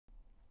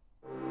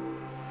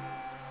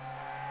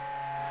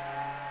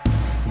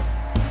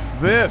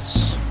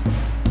This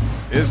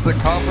is the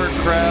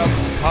KoperCrabb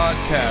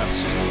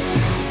podcast.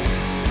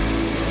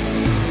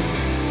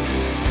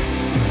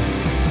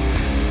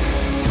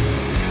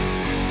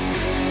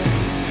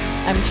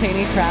 I'm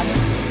Chaney Crabb.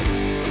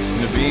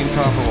 Navene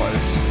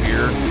Koperweis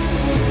here,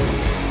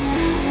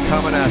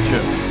 coming at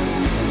you.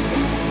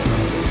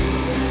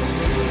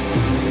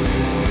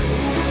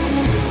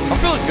 I'm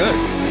feeling good.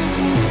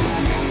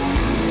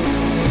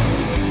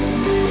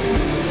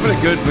 I'm in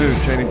a good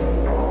mood, Chaney.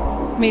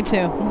 Me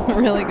too.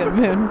 Really good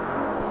mood.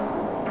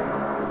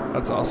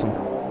 That's awesome.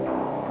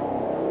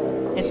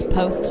 It's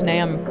post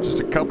NAMM'd. Just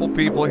a couple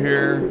people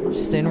here.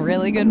 Just in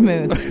really good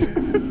moods.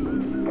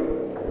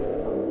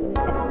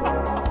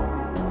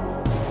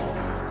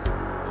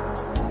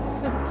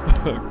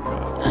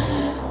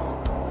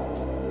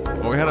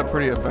 Well, we had a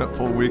pretty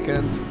eventful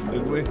weekend,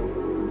 didn't we?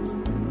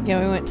 Yeah,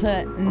 we went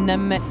to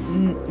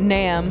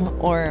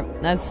NAMM, or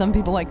as some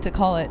people like to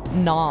call it,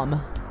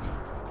 NAMM'd.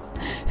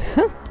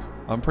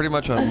 I'm pretty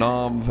much a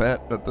NAMM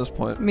vet at this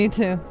point. Me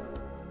too.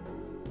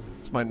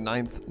 It's my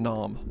 9th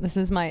NAMM. This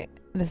is my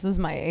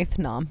 8th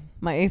NAMM.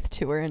 My 8th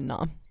tour in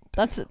NAMM.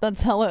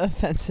 That's hella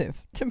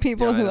offensive to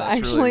people who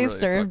actually really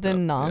served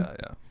in NAMM.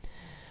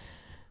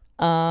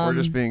 Yeah. We're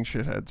just being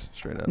shitheads,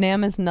 straight up.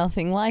 NAMM is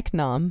nothing like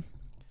NAMM.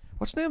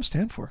 What's NAMM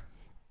stand for?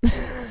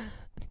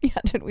 Yeah,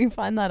 did we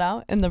find that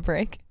out in the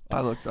break? I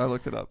looked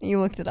it up.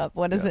 You looked it up.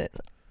 What is it?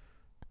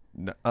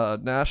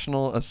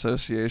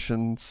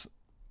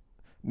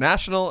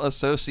 National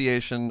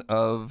Association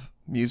of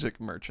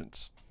Music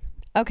Merchants.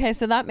 Okay,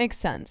 so that makes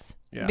sense.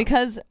 Yeah.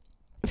 Because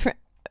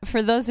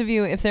for those of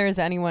you, if there is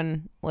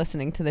anyone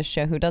listening to this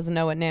show who doesn't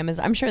know what NAMM is,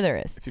 I'm sure there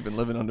is. If you've been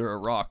living under a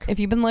rock. If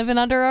you've been living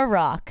under a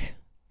rock,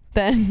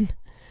 then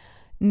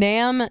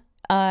NAMM,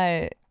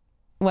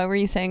 what were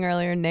you saying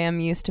earlier?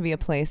 NAMM used to be a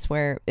place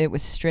where it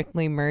was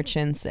strictly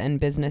merchants and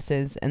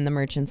businesses, and the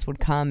merchants would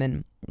come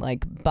and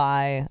like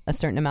buy a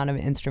certain amount of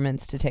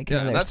instruments to take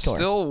into their store. Yeah, that's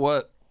still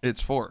what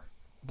it's for,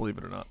 believe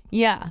it or not.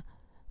 Yeah.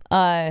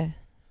 And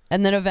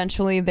then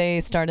eventually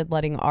they started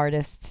letting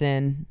artists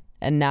in,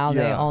 and now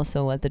they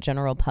also let the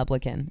general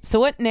public in. So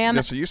what NAMM...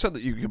 Yeah, so you said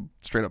that you could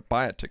straight up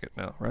buy a ticket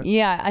now, right?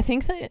 Yeah, I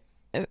think that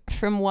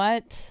from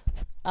what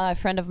a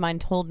friend of mine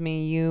told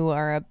me, you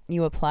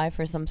apply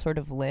for some sort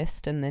of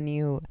list and then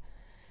you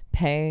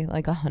pay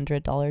like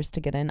 $100 to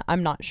get in.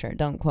 I'm not sure.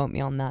 Don't quote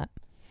me on that.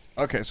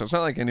 Okay, so it's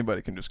not like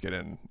anybody can just get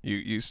in.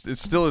 It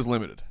still is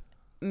limited.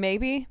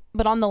 Maybe,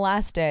 but on the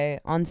last day,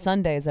 on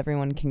Sundays,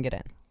 everyone can get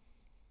in.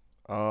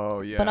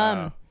 Oh, yeah.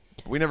 But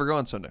we never go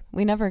on Sunday.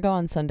 We never go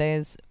on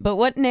Sundays. But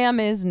what NAMM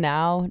is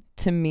now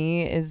to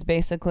me is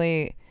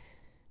basically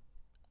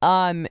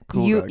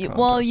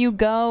you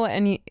go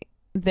and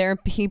there are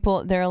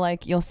people, they're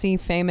like, you'll see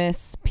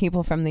famous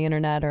people from the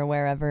internet or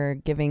wherever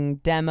giving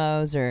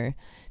demos or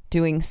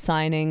doing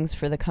signings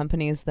for the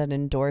companies that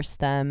endorse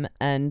them,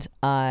 and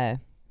I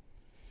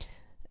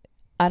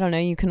don't know,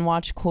 you can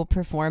watch cool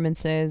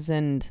performances,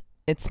 and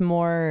it's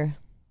more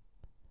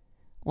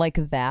like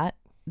that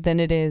than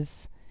it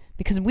is,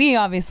 because we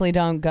obviously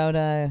don't go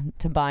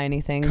to buy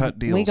anything. Cut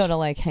deals. We go to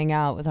like hang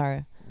out with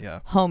our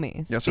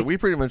homies. Yeah, so we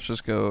pretty much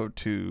just go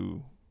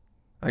to,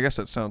 I guess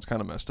that sounds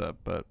kind of messed up,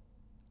 but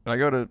I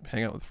go to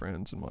hang out with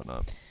friends and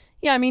whatnot.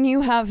 Yeah, I mean,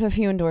 you have a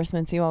few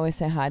endorsements. You always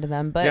say hi to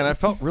them. But yeah, and I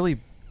felt really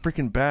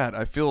freaking bad.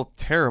 I feel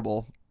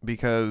terrible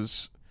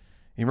because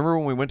you remember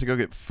when we went to go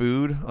get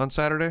food on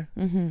Saturday?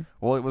 Mm-hmm.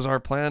 Well, it was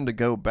our plan to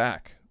go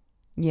back.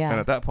 Yeah.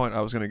 And at that point,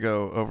 I was going to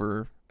go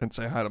over and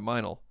say hi to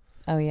Meinl.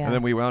 Oh, yeah. And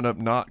then we wound up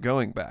not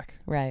going back.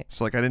 Right.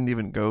 So, like, I didn't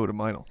even go to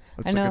Meinl.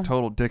 It's like a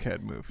total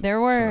dickhead move.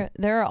 There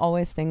are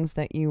always things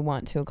that you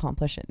want to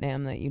accomplish at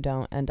NAMM that you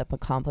don't end up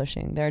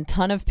accomplishing. There are a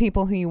ton of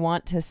people who you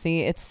want to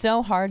see. It's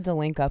so hard to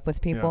link up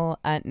with people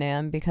at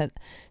NAMM because,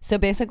 so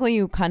basically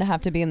you kind of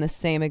have to be in the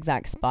same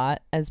exact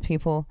spot as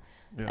people.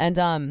 Yeah.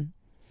 And,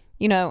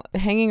 you know,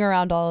 hanging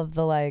around all of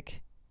the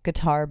like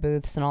guitar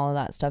booths and all of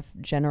that stuff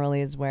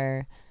generally is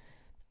where,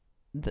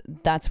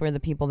 that's where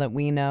the people that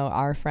we know,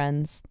 our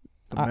friends,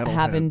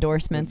 have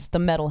endorsements, the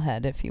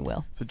metalhead, if you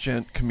will. The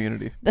gent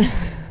community.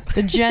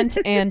 The gent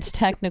and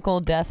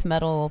technical death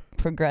metal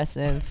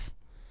progressive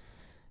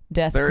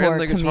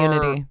deathcore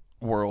community.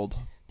 World.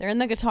 They're in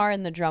the guitar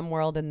and the drum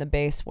world and the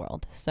bass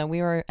world. So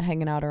we were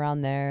hanging out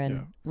around there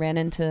and ran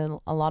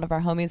into a lot of our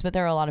homies, but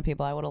there are a lot of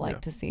people I would have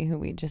liked to see who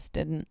we just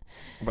didn't.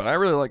 But I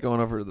really like going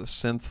over to the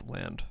synth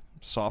land,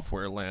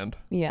 software land.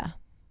 Yeah.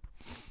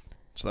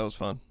 So that was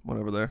fun.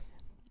 Went over there.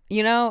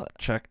 You know,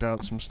 checked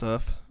out some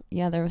stuff.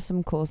 Yeah, there was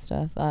some cool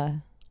stuff.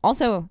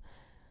 Also,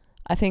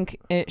 I think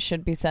it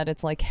should be said,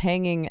 it's like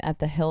hanging at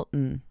the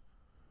Hilton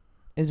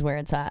is where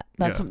it's at.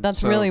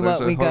 That's really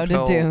what we go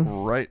to do.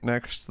 Right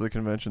next to the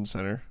convention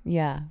center.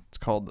 Yeah. It's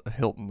called a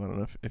Hilton. I don't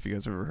know if you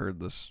guys ever heard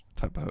this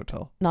type of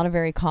hotel. Not a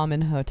very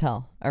common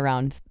hotel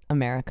around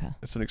America.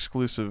 It's an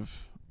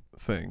exclusive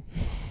thing.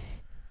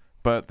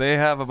 But they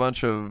have a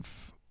bunch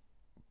of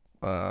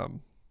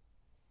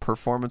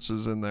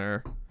performances in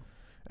there.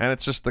 And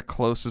it's just the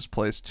closest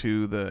place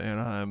to the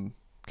Anaheim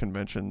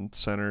Convention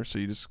Center, so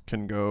you just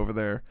can go over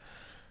there.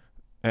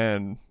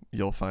 And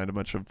you'll find a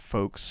bunch of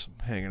folks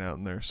hanging out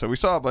in there. So we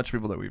saw a bunch of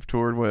people that we've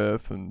toured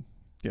with, and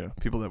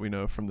people that we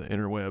know from the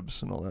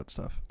interwebs and all that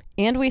stuff.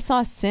 And we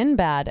saw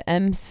Sinbad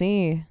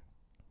MC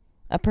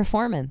a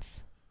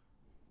performance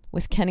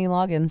with Kenny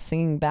Loggins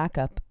singing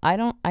backup. I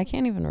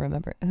can't even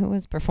remember who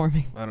was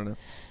performing. I don't know.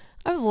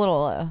 I was a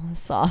little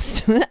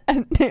sauced at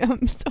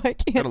NAMM, so I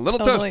can't. Got a little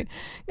toasty.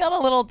 Got a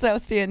little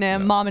toasty at NAMM. Yeah.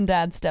 Mom and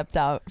Dad stepped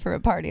out for a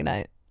party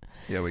night.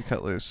 Yeah, we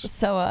cut loose.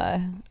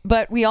 So,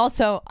 but we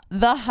also,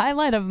 the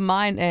highlight of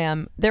my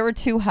NAMM, there were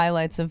 2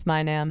 highlights of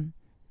my NAMM.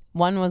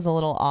 One was a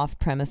little off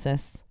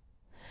premises.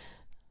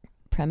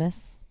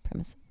 Premise? I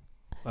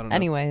don't know.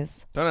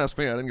 Anyways. Don't ask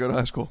me. I didn't go to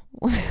high school.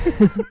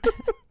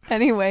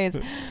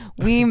 Anyways,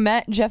 we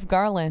met Jeff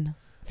Garland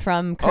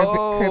from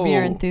Curb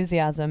Your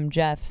Enthusiasm,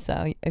 Jeff.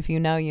 So if you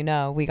know, you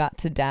know. We got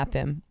to dap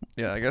him.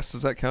 Yeah, I guess,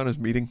 does that count as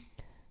meeting?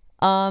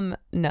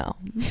 No.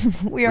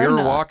 we were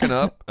not. Walking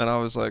up, and I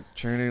was like,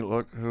 Chaney,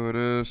 look who it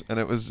is. And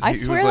it was, I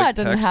swear that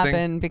didn't texting.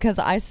 happen, because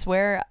I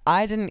swear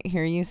I didn't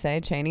hear you say,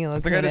 Chaney,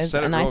 look who it is.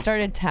 And I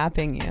started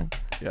tapping you.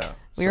 Yeah.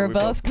 We were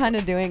both kind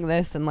of doing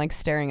this and like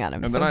staring at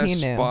him. And so then I he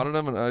knew. spotted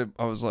him, and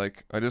I was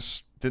like, I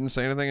just didn't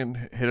say anything and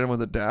hit him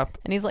with a dap.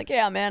 And he's like,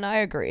 yeah, man, I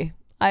agree.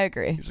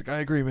 He's like, I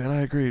agree, man,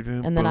 I agree.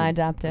 Dude. And then I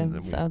dapped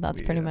him. So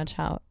that's pretty much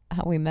how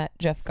we met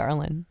Jeff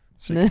Garland.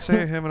 So you can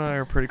say him and I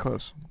are pretty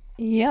close.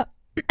 Yep.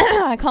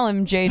 I call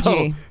him JG.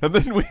 Oh,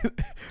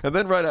 and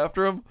then right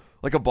after him,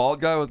 like a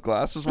bald guy with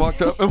glasses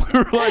walked up, and we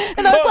were like,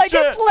 and I was like,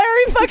 shit. It's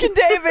Larry fucking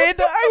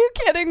David. Are you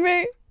kidding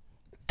me?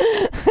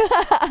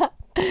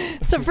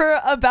 So for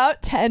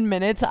about 10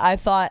 minutes, I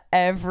thought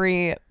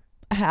every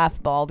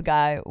half bald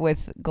guy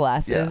with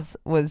glasses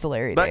was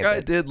Larry David. That guy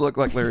did look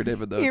like Larry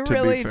David, though. He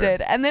really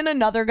did. And then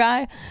another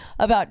guy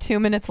about 2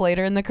 minutes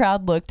later in the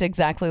crowd looked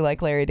exactly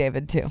like Larry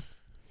David too.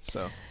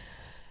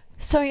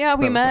 So yeah,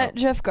 we met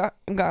Jeff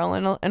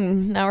Garland,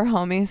 and now we're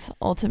homies,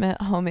 ultimate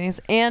homies.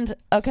 And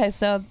okay,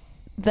 so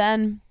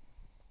then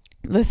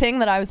the thing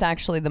that I was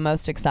actually the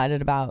most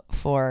excited about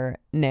for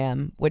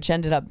NAMM, which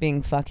ended up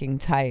being fucking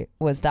tight,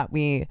 was that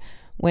we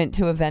went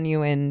to a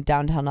venue in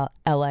downtown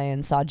LA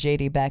and saw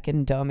JD Beck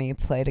and Domi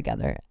play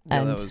together.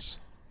 Yeah, and that was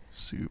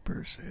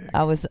super sick.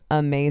 That was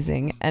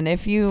amazing. And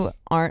if you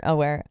aren't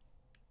aware,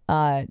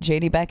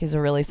 JD Beck is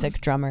a really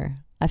sick drummer.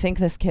 I think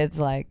this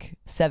kid's like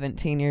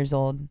 17 years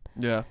old.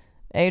 Yeah.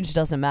 Age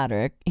doesn't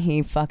matter.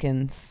 He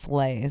fucking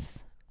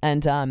slays.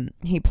 And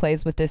he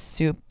plays with this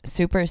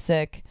super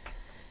sick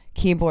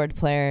keyboard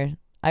player.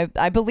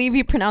 I believe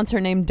you pronounce her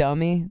name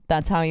Domi.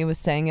 That's how he was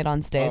saying it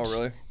on stage. Oh,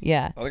 really?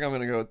 Yeah. I think I'm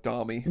going to go with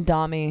Domi.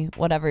 Domi,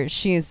 whatever.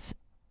 She's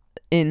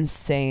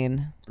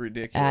insane.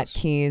 Ridiculous. At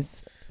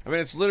keys. I mean,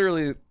 it's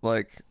literally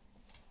like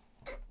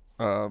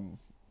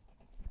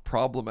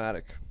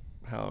problematic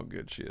how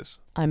good she is.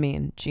 I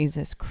mean,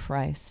 Jesus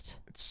Christ.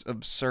 It's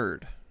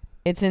absurd.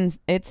 It's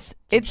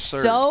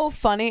so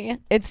funny.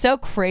 It's so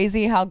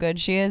crazy how good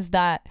she is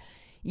that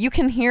you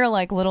can hear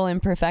like little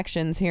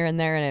imperfections here and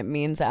there, and it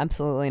means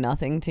absolutely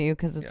nothing to you,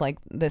 because it's like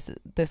this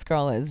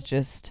girl is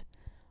just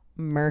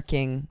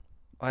murking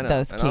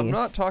those keys. I'm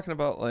not talking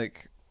about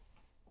like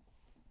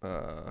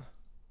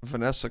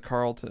Vanessa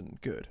Carlton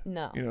good.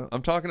 No.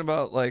 I'm talking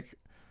about like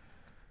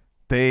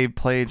they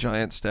play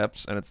giant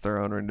steps and it's their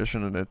own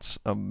rendition, and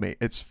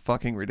it's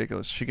fucking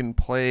ridiculous. She can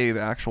play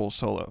the actual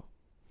solo.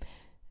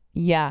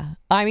 Yeah.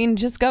 I mean,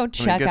 just go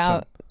check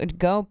out her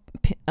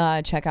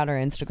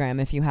Instagram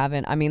if you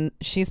haven't. I mean,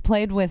 she's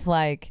played with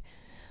like,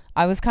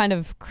 I was kind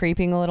of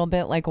creeping a little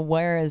bit, like,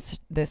 where is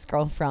this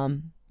girl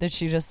from? Did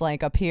she just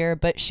like appear?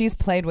 But she's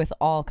played with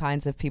all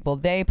kinds of people.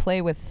 They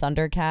play with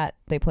Thundercat.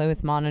 They play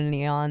with Mono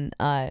Neon.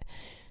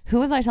 Who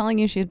was I telling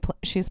you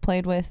she's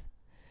played with?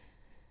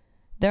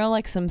 There are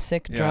like some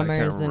sick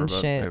drummers and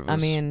shit. It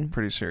was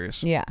pretty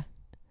serious. Yeah.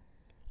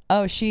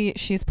 Oh,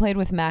 she's played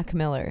with Mac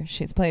Miller.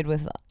 She's played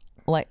with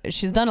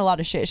she's done a lot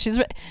of shit.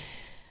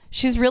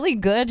 She's really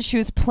good. She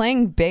was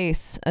playing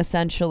bass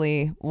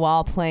essentially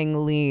while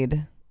playing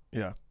lead.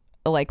 Yeah.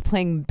 Like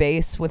playing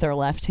bass with her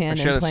left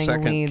hand and playing leads. She had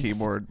a second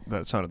keyboard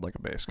that sounded like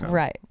a bass kind of.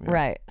 Right, yeah.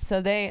 right.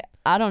 So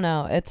I don't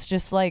know. It's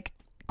just like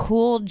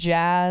cool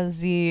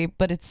jazzy,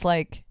 but it's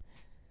like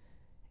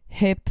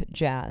hip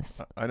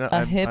jazz.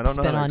 A hip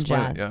spin on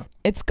jazz. Yeah.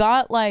 It's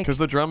got like, because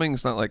the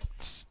drumming's not like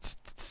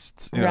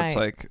it's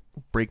like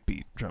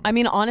breakbeat drumming. I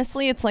mean,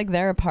 honestly, it's like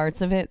there are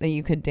parts of it that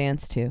you could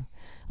dance to.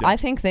 Yeah. I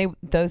think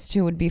those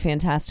two would be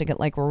fantastic at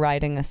like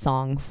writing a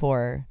song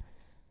for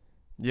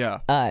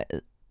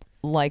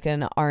like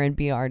an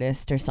R&B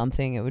artist or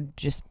something. It would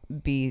just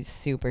be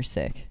super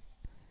sick.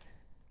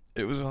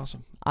 It was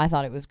awesome. I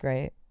thought it was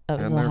great. That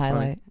was the highlight.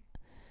 Funny.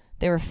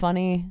 They were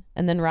funny.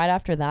 And then right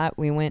after that,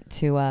 we went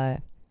to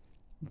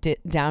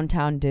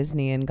downtown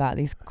Disney and got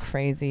these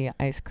crazy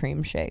ice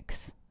cream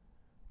shakes.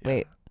 Yeah.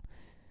 Wait.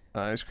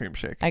 Ice cream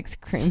shake.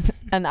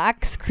 An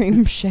ice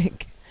cream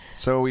shake.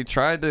 So we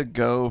tried to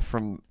go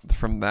from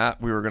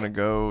that. We were going to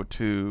go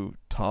to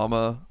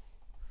Tama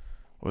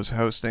was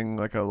hosting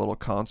like a little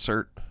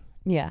concert.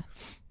 Yeah.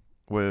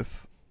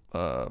 With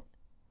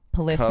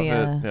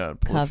Polyphia.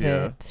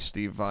 Covet.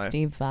 Steve Vai.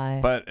 Steve Vai.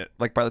 But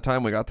like by the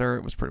time we got there,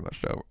 it was pretty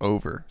much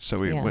over. So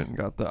we Yeah. went and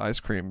got the ice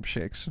cream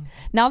shakes.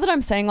 Now that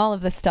I'm saying all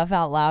of this stuff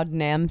out loud,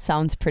 NAMM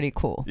sounds pretty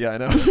cool. Yeah, I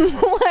know.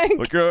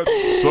 Like, yeah,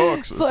 it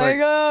sucks. It's like,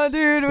 oh,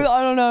 dude,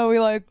 I don't know. We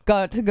like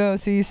got to go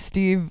see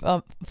Steve.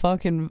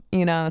 Fucking,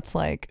 you know, it's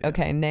like,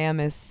 okay, NAMM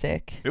is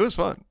sick. It was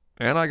fun,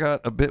 and I got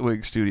a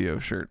Bitwig Studio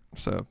shirt.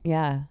 So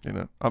yeah, you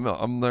know,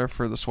 I'm there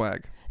for the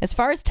swag. As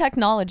far as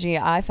technology,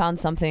 I found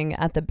something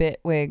at the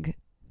Bitwig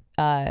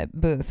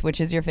booth,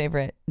 which is your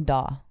favorite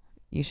DAW.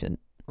 You should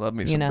love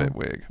me some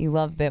Bitwig. You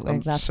love Bitwig.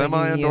 I'm that's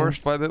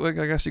semi-endorsed by Bitwig,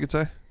 I guess you could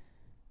say.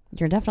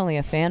 You're definitely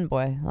a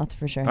fanboy, that's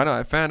for sure. I know.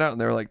 I found out, and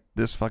they were like,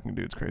 "This fucking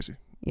dude's crazy."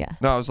 Yeah.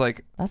 No, I was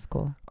like, "That's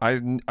cool."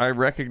 I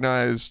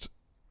recognized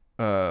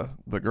the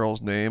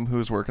girl's name who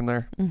was working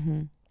there,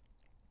 mm-hmm.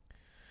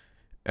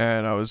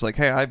 and I was like,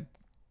 "Hey, I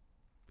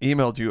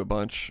emailed you a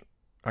bunch,"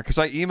 because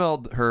I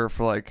emailed her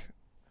for like,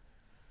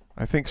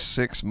 I think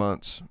 6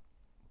 months.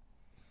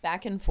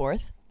 Back and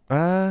forth.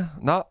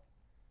 Not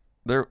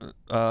there.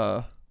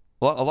 A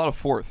lot of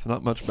forth,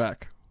 not much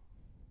back.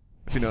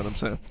 If you know what I'm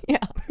saying. Yeah.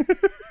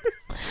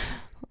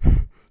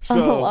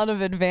 So, a lot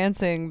of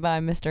advancing by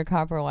Mr.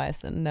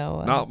 Koperweis and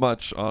no. Not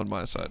much on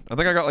my side. I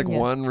think I got like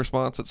one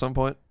response at some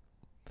point.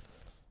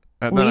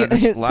 And then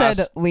it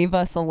said, "Leave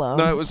us alone."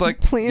 No, it was like,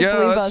 "Please yeah,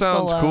 leave that us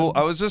sounds alone." cool.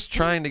 I was just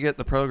trying to get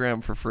the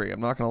program for free. I'm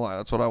not gonna lie,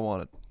 that's what I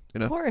wanted. You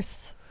know. Of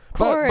course.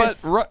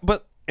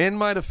 But in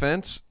my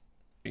defense,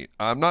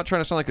 I'm not trying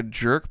to sound like a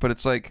jerk, but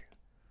it's like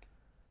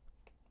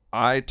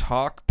I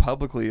talk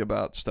publicly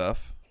about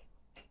stuff.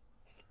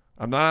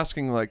 I'm not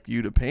asking like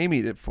you to pay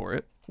me for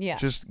it. Yeah.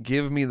 Just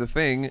give me the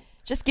thing.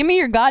 Just give me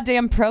your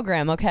goddamn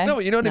program, okay? No,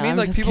 you know what I mean? I'm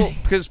Like people,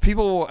 kidding. because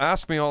people will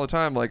ask me all the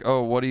time, like,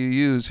 "Oh, what do you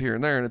use here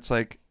and there?" And it's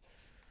like,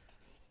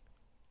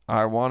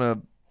 I want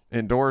to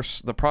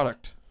endorse the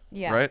product.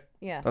 Yeah. Right?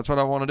 Yeah. That's what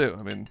I want to do.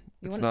 I mean,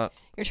 it's not.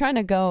 You're trying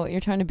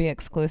to be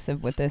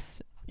exclusive with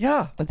this.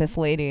 Yeah. With this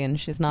lady, and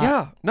she's not.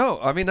 Yeah. No,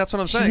 I mean, that's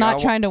what I'm saying. She's not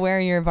trying to wear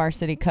your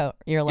varsity coat,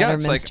 your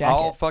Letterman's it's like, jacket.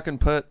 I'll fucking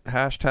put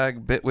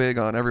hashtag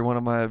Bitwig on every one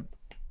of my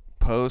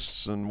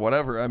posts and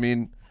whatever. I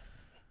mean,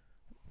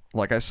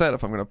 like I said,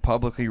 if I'm going to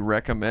publicly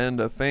recommend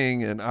a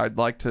thing, and I'd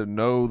like to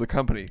know the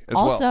company as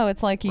well. Also,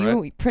 it's like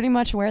you pretty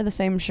much wear the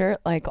same shirt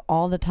like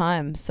all the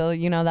time. So,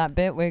 you know, that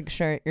Bitwig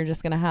shirt you're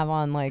just going to have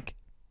on like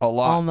a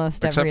lot.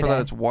 Almost Except every for day.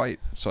 that it's white,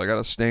 so I got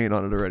a stain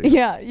on it already.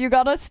 Yeah, you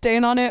got a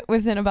stain on it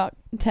within about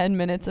 10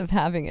 minutes of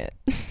having it.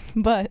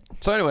 But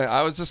so anyway,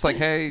 I was just like,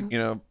 hey, you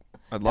know,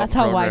 I'd love the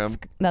program.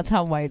 That's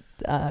how white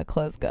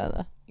clothes go,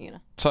 though. You know.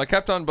 So I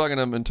kept on bugging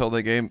them until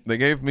they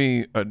gave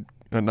me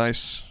a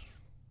nice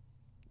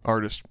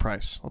artist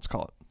price, let's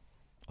call it,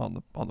 on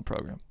the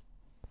program.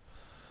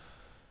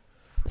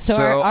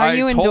 So are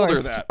you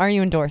endorsed? Are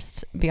you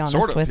endorsed? Be honest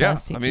sort of, with yeah.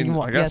 us. I mean,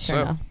 I guess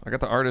so. No? I got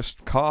the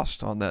artist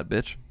cost on that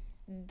bitch.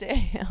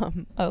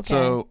 Damn. Okay.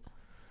 So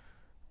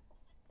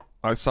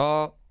I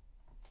saw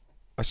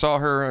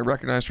her. I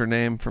recognized her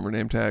name from her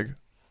name tag,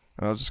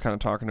 and I was just kind of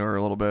talking to her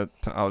a little bit.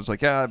 I was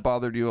like, "Yeah, I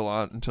bothered you a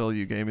lot until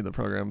you gave me the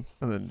program,"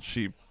 and then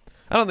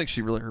I don't think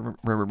she really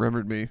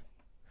remembered me.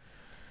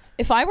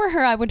 If I were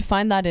her, I would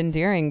find that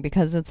endearing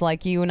because it's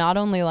like you not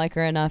only like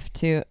her enough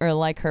to, or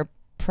like her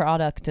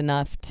product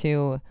enough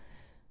to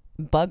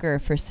bug her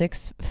for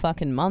 6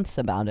 fucking months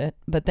about it,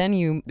 but then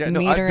you meet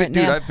her at NAMM'd.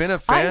 Dude, I've been a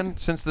fan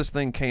since this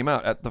thing came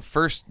out at the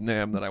first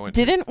NAMM'd that I went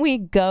to. Didn't we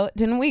go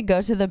to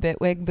the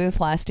Bitwig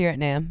booth last year at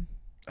NAMM'd?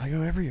 I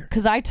go every year.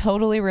 Because I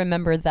totally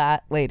remember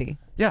that lady.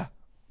 Yeah,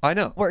 I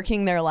know.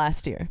 Working there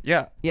last year.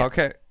 Yeah.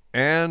 Okay.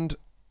 And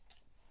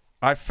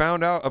I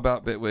found out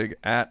about Bitwig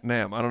at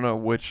NAMM'd. I don't know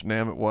which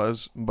NAMM'd it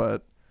was,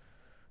 and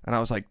I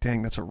was like,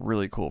 dang, that's a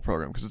really cool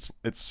program because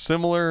it's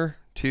similar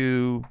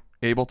to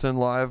Ableton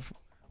Live,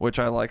 which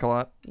I like a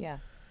lot. Yeah.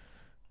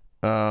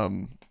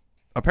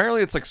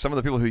 Apparently it's like some of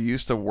the people who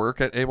used to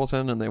work at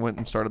Ableton and they went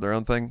and started their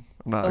own thing.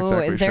 I'm not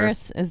exactly sure.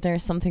 Is there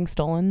something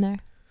stolen there?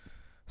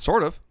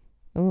 Sort of.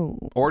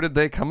 Ooh. Or did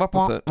they come up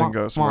with it and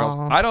go somewhere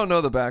else? I don't know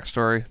the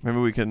backstory. Maybe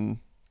we can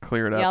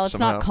clear it up. Yeah, let's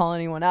somehow. Not call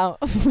anyone out.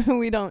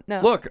 We don't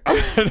know. Look,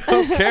 I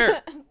don't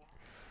care.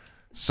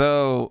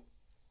 So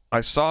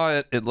I saw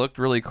it. It looked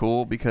really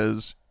cool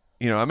because,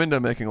 you know, I'm into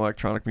making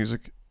electronic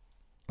music,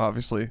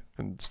 obviously,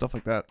 and stuff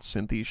like that,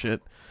 synthy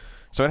shit.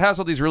 So it has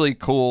all these really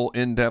cool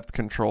in-depth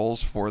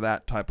controls for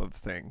that type of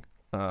thing,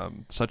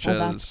 such as...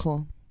 that's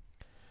cool.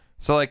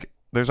 So, like,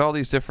 there's all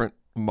these different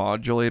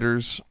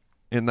modulators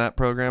in that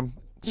program.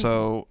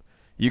 So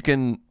you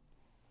can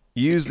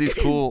use these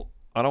cool...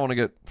 I don't want to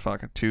get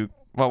fucking too...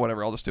 Well,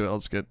 whatever. I'll just do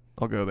it.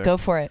 I'll go there. Go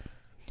for it.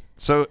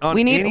 So on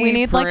we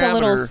need like a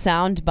little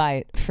sound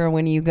bite for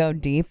when you go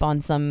deep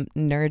on some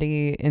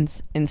nerdy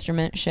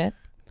instrument shit.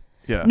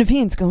 Yeah.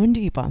 Navene's going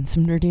deep on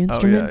some nerdy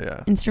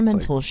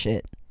instrumental like,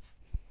 shit.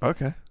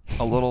 Okay.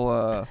 A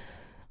little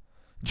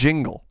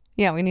jingle.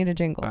 Yeah, we need a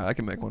jingle. I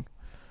can make one.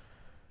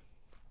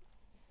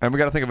 And we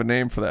got to think of a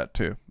name for that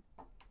too.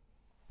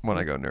 When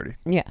I go nerdy.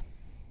 Yeah.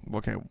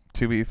 Okay,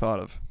 to be thought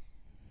of.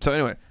 So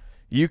anyway,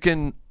 you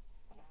can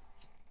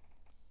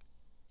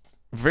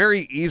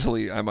very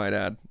easily, I might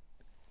add,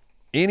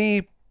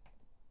 any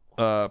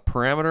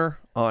parameter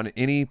on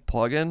any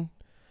plugin,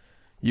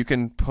 you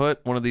can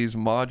put one of these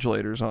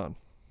modulators on.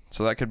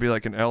 So that could be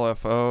like an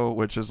LFO,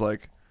 which is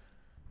like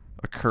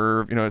a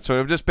curve, you know, so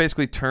it just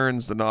basically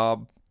turns the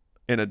knob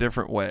in a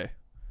different way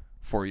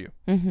for you,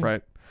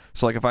 right?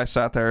 So like if I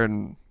sat there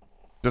and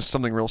just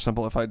something real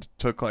simple, if I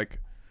took like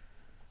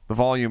the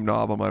volume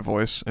knob on my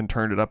voice and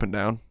turned it up and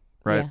down,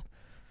 right? Yeah.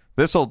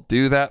 This will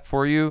do that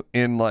for you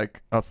in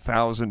like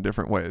 1,000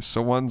 different ways.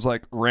 So one's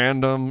like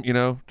random, you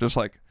know, just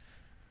like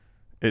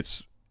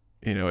it's,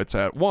 you know, it's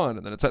at 1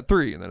 and then it's at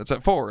 3 and then it's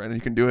at 4, and you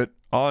can do it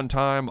on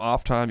time,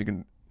 off time. You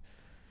can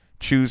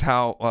choose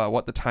how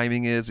what the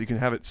timing is. You can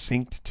have it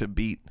synced to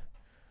beat.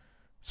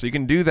 So you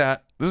can do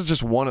that. This is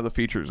just one of the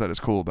features that is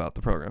cool about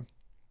the program.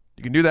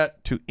 You can do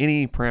that to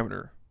any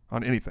parameter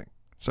on anything.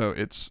 So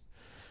it's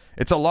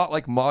a lot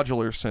like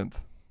modular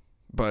synth,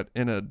 but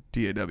in a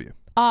DAW.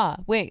 Ah,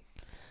 wait.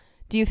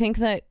 Do you think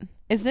that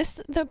is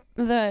this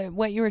the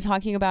what you were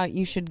talking about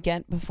you should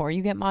get before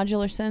you get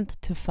modular synth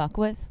to fuck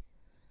with?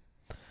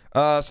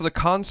 So the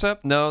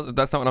concept, no,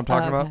 that's not what I'm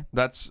talking about.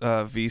 That's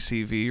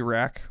VCV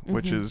rack,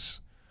 which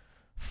is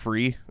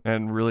free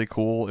and really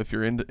cool if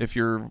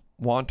you're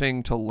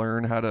wanting to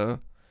learn how to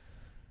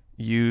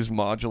use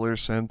modular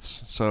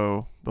synths.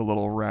 So the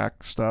little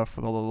rack stuff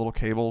with all the little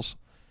cables.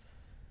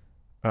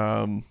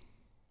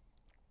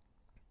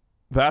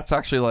 That's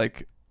actually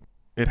like,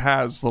 it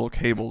has little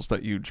cables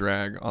that you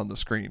drag on the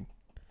screen.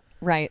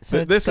 Right, so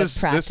it's good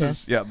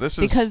practice. This is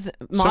because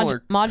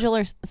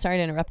modular. Sorry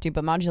to interrupt you,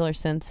 but modular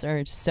synths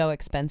are just so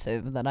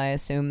expensive that I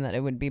assume that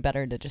it would be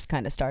better to just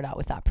kind of start out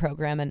with that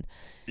program, and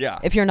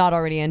if you're not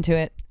already into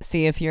it,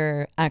 see if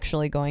you're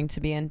actually going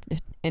to be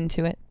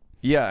into it.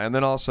 Yeah, and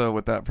then also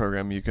with that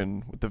program, you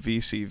can with the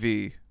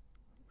VCV,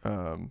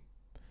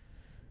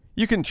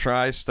 you can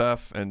try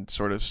stuff and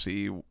sort of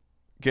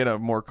get a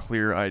more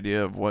clear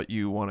idea of what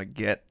you want to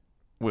get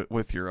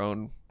with your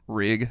own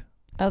rig.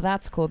 Oh,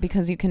 that's cool,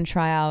 because you can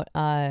try out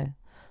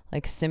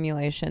like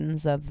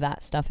simulations of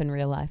that stuff in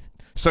real life.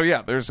 So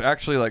yeah, there's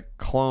actually like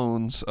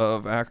clones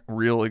of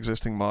real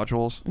existing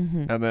modules,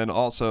 and then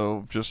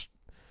also just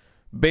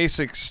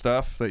basic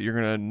stuff that you're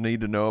gonna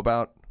need to know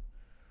about,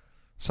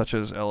 such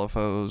as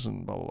LFOs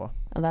and blah blah blah.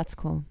 Oh, that's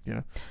cool. You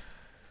know.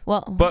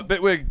 Well, but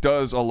Bitwig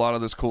does a lot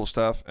of this cool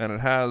stuff, and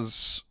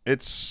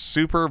it's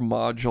super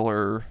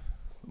modular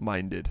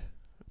minded,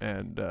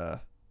 and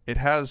it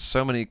has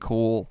so many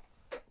cool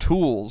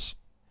tools.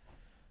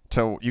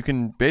 So you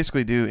can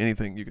basically do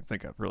anything you can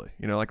think of, really.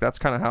 You know, like that's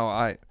kind of how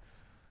I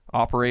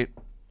operate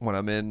when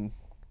I'm in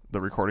the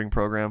recording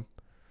program.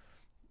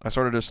 I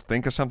sort of just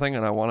think of something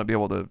and I want to be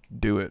able to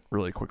do it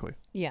really quickly.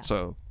 Yeah.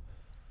 So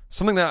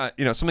something that,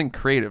 you know, something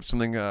creative,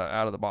 something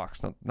out of the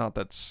box, not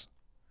that's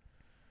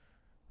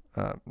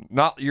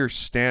not your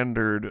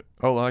standard,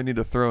 oh, I need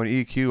to throw an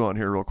EQ on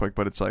here real quick,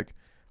 but it's like,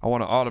 I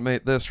want to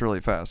automate this really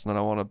fast, and then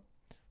I want to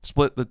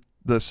split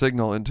the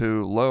signal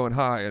into low and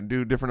high and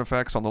do different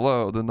effects on the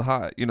low than the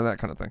high, you know, that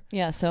kind of thing.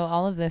 Yeah, so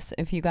all of this,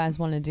 if you guys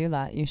want to do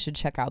that, you should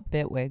check out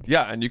Bitwig.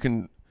 Yeah, and you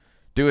can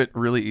do it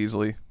really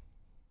easily,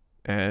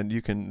 and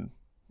you can,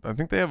 I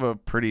think they have a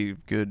pretty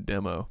good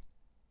demo.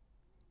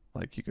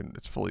 Like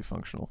it's fully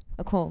functional.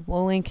 Oh, cool.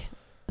 We'll link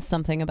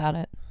something about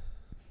it.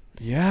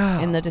 Yeah.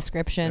 In the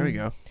description. There you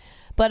go.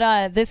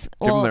 But this,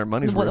 give them their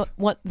money's worth.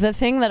 What the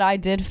thing that I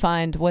did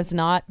find was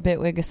not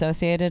Bitwig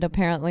associated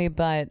apparently,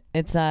 but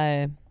it's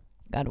a,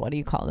 God, what do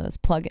you call those?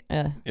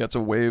 Yeah, it's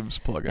a Waves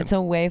plugin. It's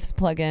a Waves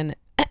plugin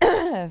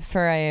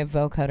for a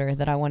vocoder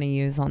that I want to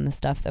use on the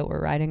stuff that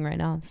we're writing right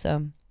now.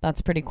 So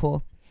that's pretty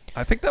cool.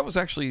 I think that was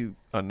actually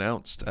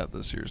announced at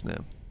this year's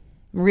NAMM'd.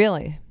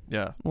 Really?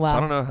 Yeah. Wow. So I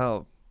don't know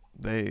how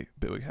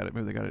Bitwig had it.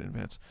 Maybe they got it in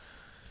advance.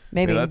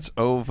 Maybe. Yeah, that's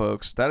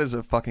Ovokes. That is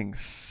a fucking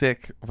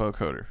sick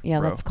vocoder. Yeah,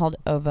 bro. That's called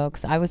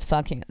Ovokes.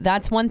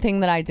 That's one thing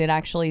that I did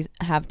actually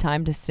have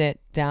time to sit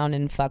down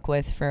and fuck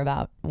with for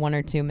about 1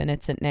 or 2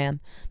 minutes at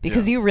NAMM'd,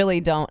 because you really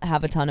don't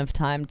have a ton of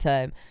time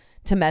to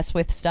mess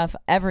with stuff.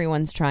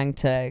 Everyone's trying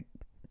to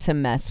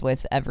mess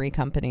with every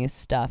company's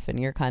stuff, and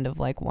you're kind of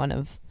like one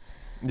of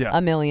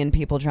a million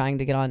people trying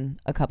to get on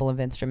a couple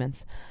of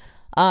instruments.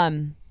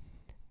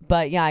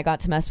 But yeah, I got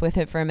to mess with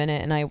it for a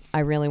minute, and I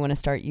really want to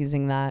start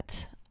using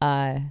that.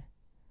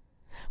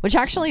 Which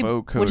actually,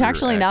 now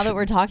that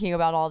we're talking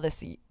about all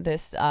this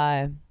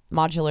modular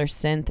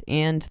synth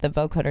and the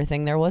vocoder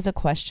thing, there was a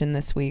question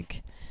this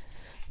week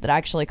that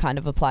actually kind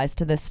of applies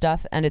to this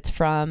stuff, and it's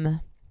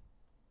from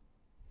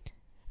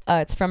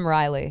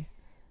Riley.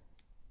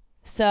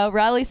 So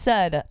Riley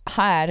said,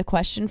 "Hi, I had a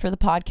question for the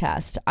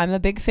podcast. I'm a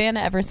big fan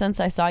ever since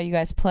I saw you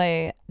guys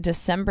play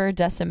December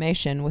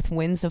Decimation with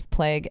Winds of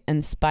Plague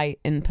and Spite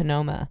in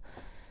Panoma.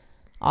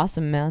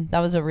 Awesome, man.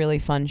 That was a really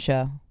fun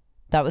show.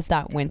 That was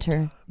that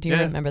winter. Do you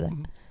remember that?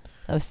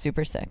 That was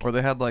super sick. Or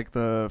they had like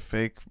the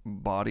fake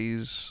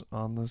bodies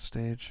on the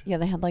stage. Yeah,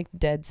 they had like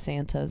dead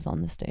Santas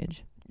on the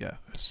stage. Yeah,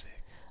 it was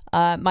sick.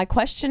 My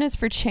question is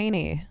for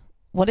Chaney.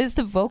 What is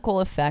the vocal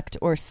effect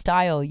or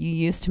style you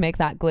use to make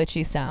that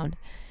glitchy sound?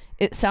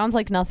 it sounds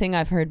like nothing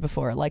I've heard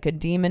before, like a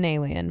demon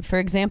alien. For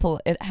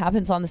example, it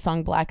happens on the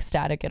song Black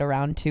Static at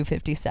around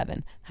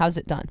 2:57. How's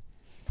it done?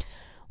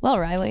 Well,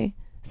 Riley,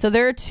 so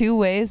there are two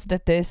ways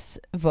that this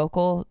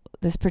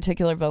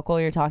particular vocal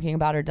you're talking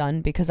about are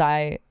done, because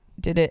I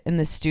did it in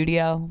the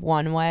studio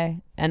one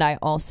way, and I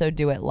also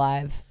do it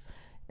live,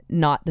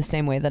 not the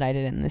same way that I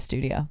did it in the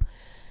studio.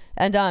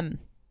 And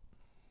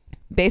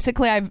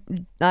basically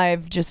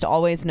I've just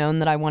always known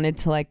that I wanted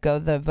to like go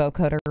the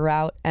vocoder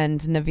route, and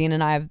Navene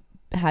and I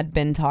had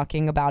been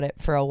talking about it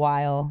for a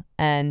while,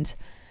 and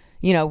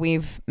you know,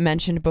 we've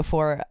mentioned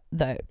before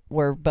that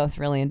we're both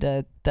really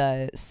into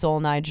the Soul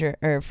Niger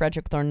or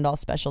Frederick Thorndahl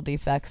Special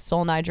Defects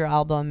Soul Niger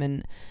album,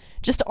 and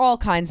just all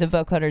kinds of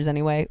vocoders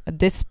anyway.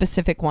 This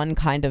specific one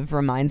kind of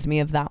reminds me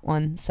of that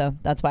one, so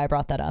that's why I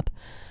brought that up.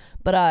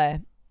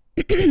 But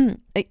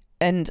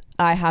and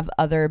I have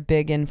other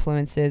big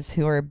influences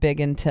who are big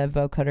into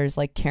vocoders,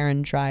 like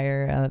Karen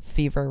Dreyer,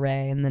 Fever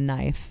Ray, and The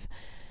Knife.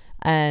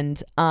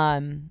 And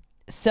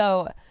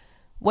so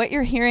what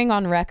you're hearing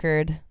on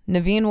record,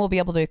 Navene will be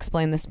able to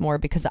explain this more,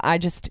 because I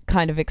just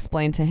kind of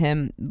explained to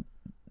him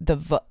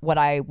what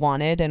I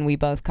wanted, and we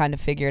both kind of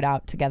figured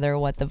out together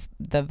what the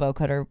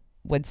vocoder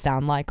would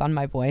sound like on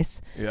my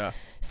voice. Yeah.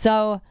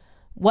 So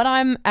what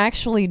I'm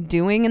actually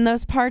doing in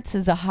those parts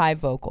is a high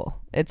vocal.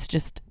 It's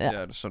just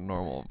just a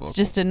normal vocal. It's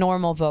just a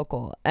normal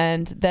vocal.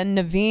 And then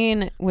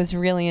Navene was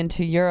really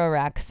into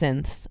Eurorack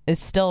synths, is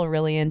still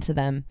really into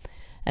them,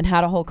 and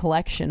had a whole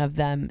collection of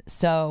them.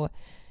 So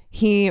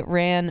he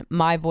ran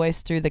my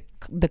voice through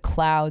the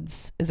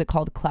Clouds. Is it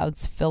called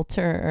Clouds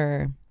filter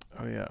or?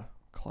 Oh yeah,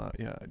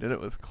 Yeah, I did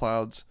it with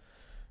Clouds,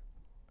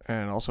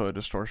 and also a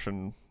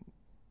distortion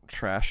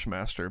trash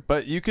master.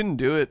 But you can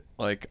do it,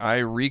 like, I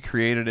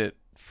recreated it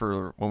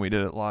for when we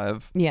did it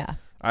live. Yeah.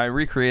 I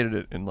recreated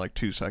it in like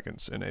 2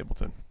 seconds in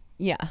Ableton.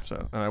 Yeah.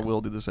 So, and I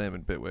will do the same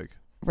in Bitwig.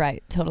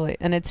 Right, totally.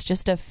 And it's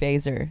just a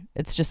phaser.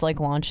 It's just like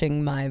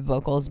launching my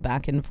vocals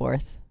back and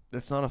forth.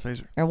 It's not a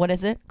phaser. Or what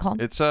is it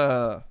called? It's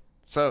a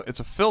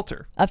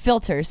filter. A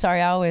filter.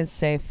 Sorry, I always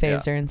say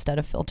phaser instead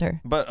of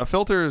filter. But a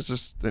filter is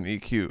just an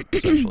EQ,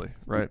 essentially,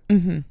 right?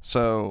 Mm-hmm.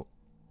 So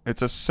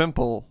it's a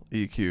simple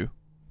EQ.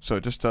 So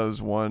it just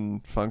does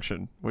one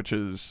function, which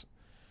is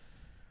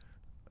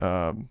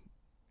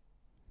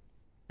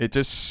it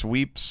just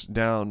sweeps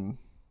down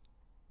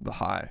the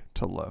high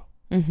to low.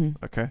 Mm-hmm.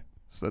 Okay?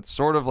 So that's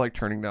sort of like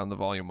turning down the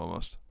volume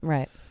almost.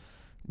 Right.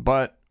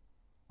 But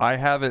I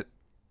have it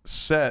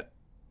set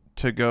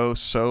to go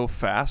so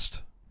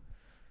fast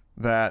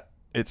that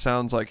it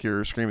sounds like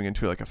you're screaming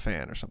into like a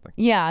fan or something.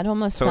 Yeah, it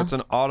almost so it's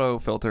an auto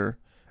filter,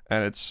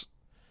 and it's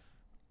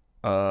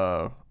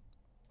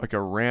like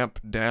a ramp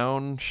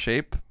down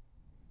shape.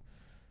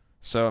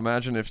 So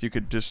imagine if you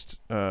could just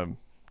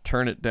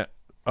turn it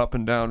up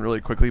and down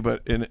really quickly,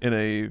 but in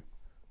a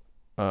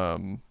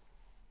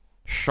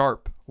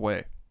sharp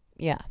way.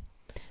 Yeah.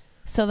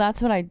 So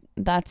that's what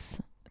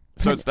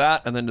So it's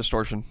that and then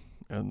distortion,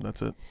 and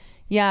that's it.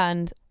 Yeah,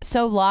 and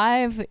so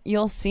live,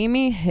 you'll see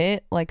me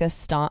hit like a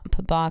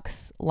stomp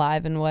box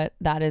live, and what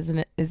that is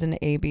an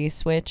A/B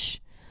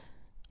switch.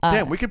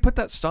 Damn, we could put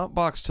that stomp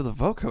box to the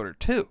vocoder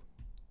too.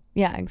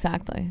 Yeah,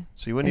 exactly.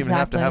 So you wouldn't even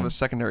have to have a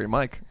secondary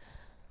mic.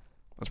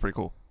 That's pretty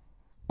cool.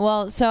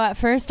 Well, so at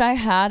first I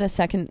had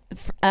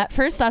at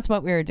first that's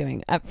what we were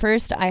doing. At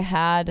first I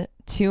had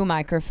 2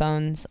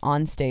 microphones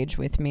on stage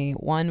with me.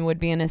 One would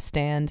be in a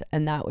stand,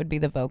 and that would be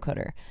the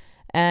vocoder.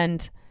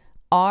 And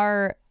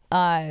our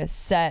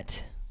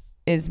set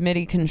is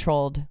MIDI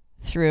controlled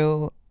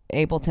through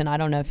Ableton. I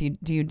don't know if you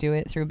do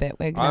it through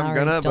Bitwig now. I'm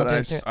gonna, but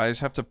I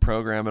just have to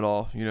program it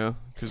all, you know,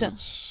 because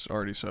it's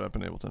already set up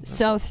in Ableton.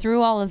 So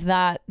through all of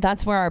that,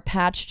 that's where our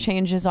patch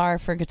changes are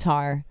for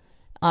guitar.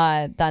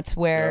 That's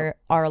where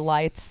our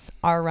lights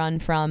are run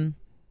from,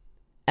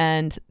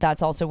 and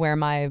that's also where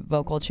my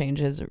vocal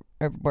changes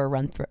were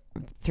run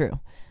through.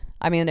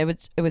 I mean, it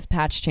was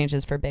patch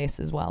changes for bass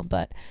as well.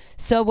 But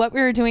so what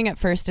we were doing at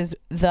first is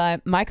the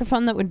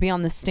microphone that would be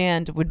on the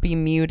stand would be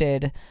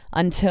muted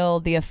until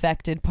the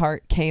affected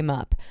part came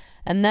up.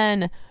 And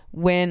then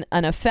when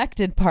an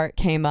affected part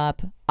came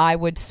up, I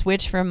would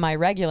switch from my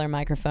regular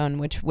microphone,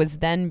 which was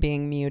then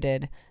being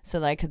muted, so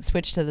that I could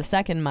switch to the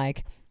second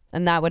mic,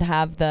 and that would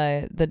have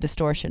the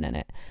distortion in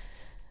it.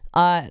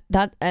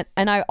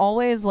 And I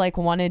always like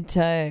wanted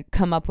to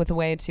come up with a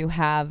way to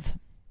have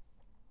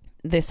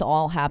this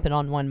all happen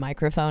on one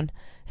microphone.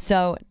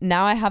 So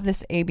now I have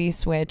this A/B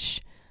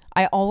switch.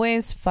 I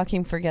always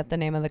fucking forget the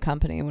name of the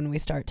company when we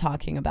start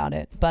talking about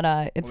it,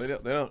 but it's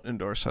they don't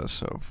endorse us,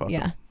 so fuck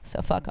them. Yeah,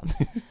 so fuck them.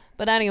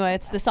 But anyway,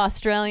 it's this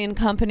Australian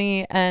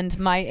company, and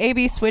my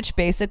A/B switch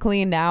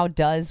basically now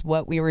does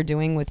what we were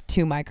doing with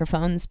 2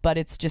 microphones, but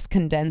it's just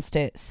condensed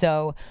it.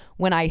 So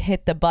when I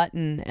hit the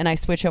button and I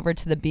switch over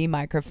to the B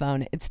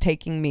microphone, it's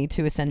taking me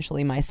to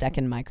essentially my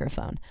second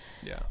microphone.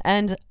 Yeah.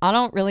 And I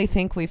don't really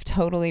think we've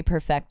totally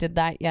perfected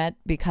that yet,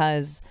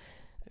 because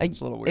it's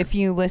a little weird. If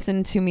you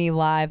listen to me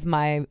live,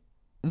 my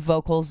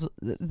vocals,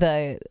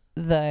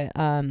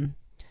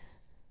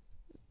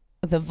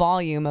 the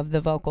volume of the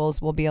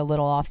vocals will be a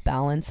little off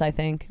balance. I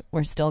think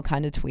we're still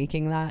kind of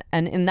tweaking that,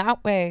 and in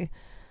that way,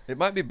 it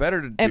might be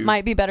better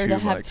to.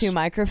 Have two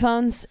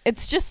microphones.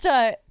 It's just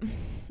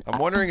I'm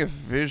wondering if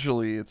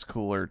visually it's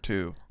cooler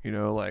too. You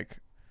know, like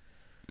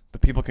the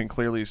people can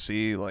clearly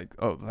see, like,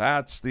 oh,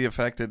 that's the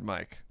affected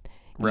mic,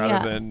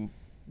 rather than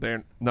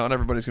not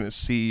everybody's going to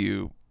see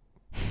you.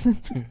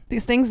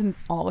 These things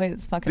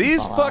always fucking.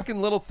 These fucking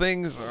little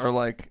things are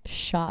like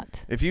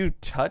shot. If you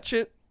touch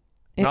it,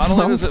 not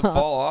only does it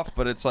fall off,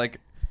 but it's like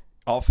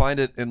I'll find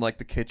it in like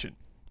the kitchen.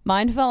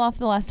 Mine fell off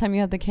the last time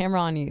you had the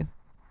camera on you,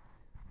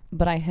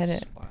 but I hit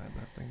it. Slide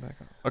that thing back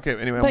on. Okay,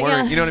 anyway, I'm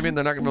wondering. You know what I mean?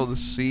 They're not gonna be able to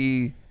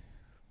see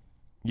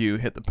you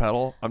hit the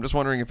pedal. I'm just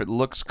wondering if it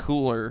looks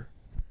cooler,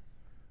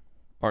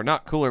 or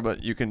not cooler,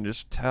 but you can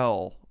just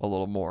tell a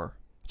little more.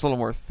 It's a little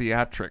more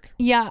theatric.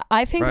 Yeah,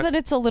 I think that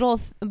it's a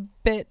little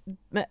bit,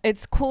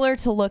 it's cooler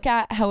to look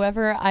at.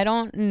 However, I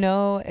don't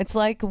know. It's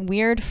like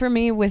weird for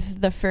me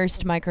with the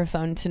first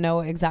microphone to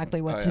know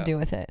exactly what to do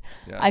with it.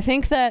 Yeah. I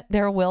think that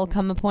there will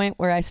come a point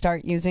where I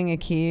start using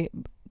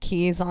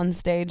keys on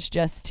stage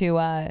just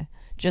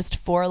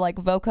for like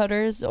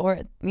vocoders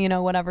or, you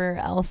know, whatever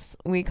else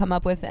we come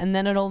up with. And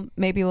then it'll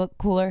maybe look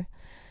cooler.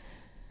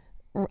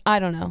 I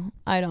don't know.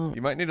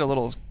 You might need a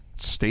little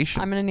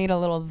station. I'm gonna need a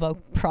little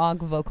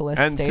prog vocalist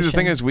and station. See, the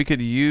thing is, we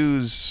could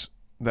use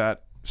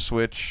that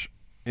switch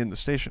in the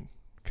station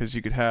because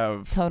you could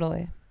have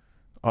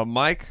a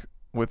mic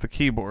with a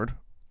keyboard,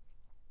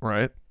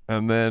 right?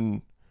 And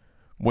then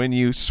when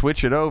you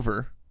switch it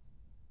over,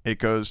 it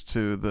goes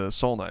to the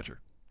Soul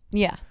Niger.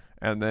 Yeah.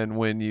 And then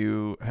when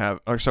you have,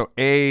 so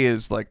A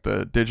is like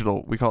the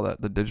digital. We call that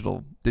the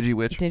digital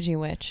DigiWitch.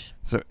 DigiWitch.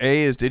 So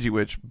A is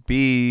DigiWitch.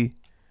 B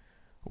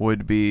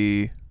would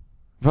be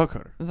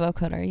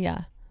vocoder,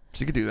 yeah.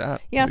 So you could do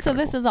that. Yeah, so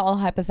this is all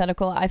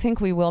hypothetical. I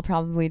think we will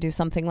probably do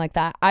something like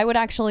that. I would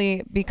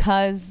actually,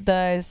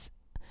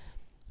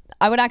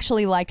 I would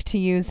actually like to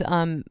use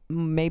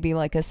maybe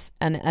like an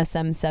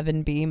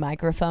SM7B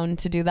microphone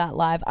to do that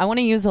live. I want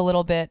to use a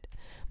little bit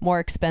more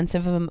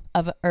expensive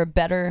or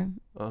better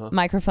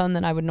microphone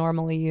than I would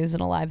normally use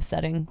in a live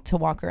setting to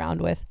walk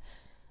around with.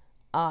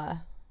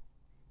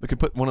 We could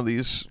put one of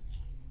these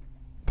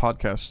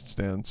podcast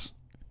stands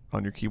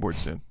on your keyboard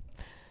stand.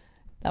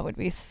 That would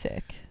be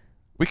sick.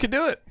 We could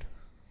do it.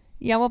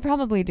 Yeah, we'll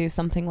probably do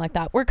something like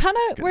that. We're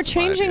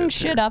changing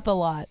shit up a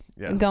lot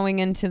going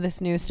into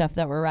this new stuff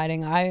that we're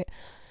writing. I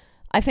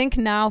think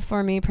now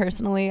for me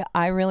personally,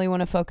 I really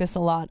want to focus a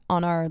lot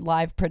on our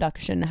live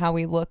production, how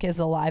we look as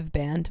a live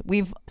band.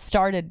 We've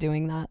started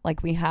doing that.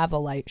 Like we have a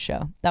light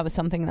show. That was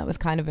something that was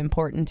kind of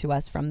important to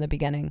us from the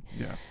beginning.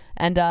 Yeah.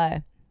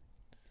 And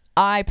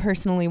I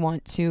personally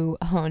want to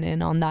hone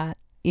in on that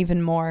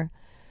even more.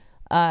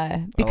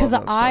 Because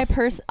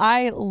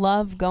I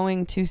love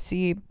going to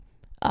see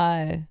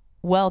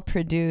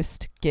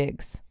well-produced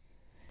gigs.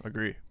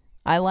 Agree.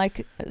 I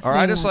like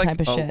seeing that type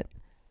of shit.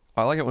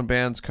 I like it when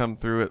bands come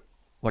through it.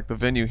 Like the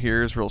venue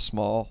here is real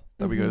small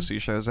that we go see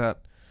shows at.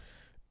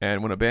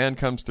 And when a band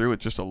comes through with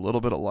just a little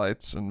bit of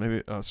lights and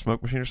maybe a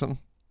smoke machine or something,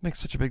 it makes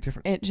such a big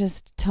difference. It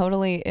just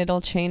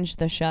it'll change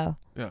the show.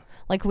 Yeah.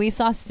 Like we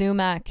saw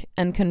Sumac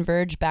and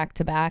Converge back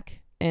to back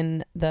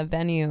in the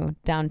venue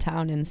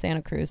downtown in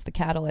Santa Cruz, the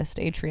Catalyst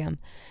Atrium,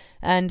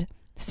 and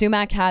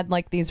Sumac had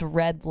like these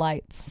red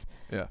lights,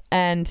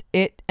 and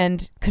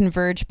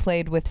Converge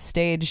played with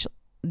stage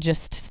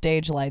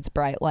lights,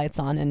 bright lights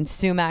on, and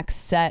Sumac's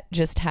set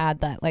just had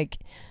that like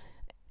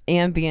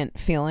ambient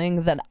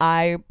feeling that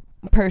I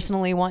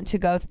personally want to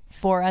go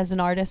for as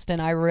an artist,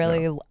 and I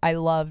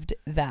loved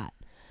that.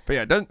 But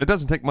yeah, it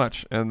doesn't take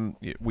much, and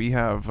we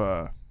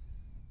have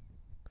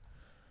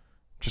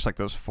just like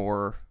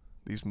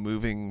these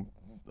moving,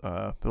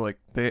 they're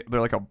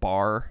like a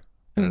bar,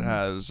 and it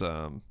has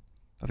I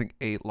think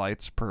 8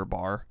 lights per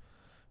bar,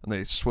 and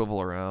they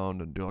swivel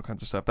around and do all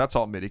kinds of stuff. That's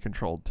all MIDI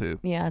controlled too.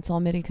 Yeah, it's all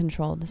MIDI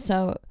controlled.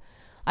 So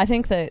I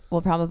think that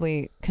we'll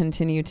probably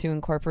continue to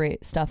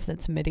incorporate stuff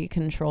that's MIDI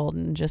controlled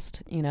and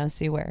just, you know,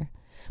 see where.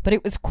 But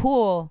it was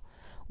cool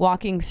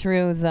walking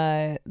through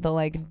the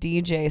like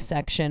DJ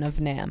section of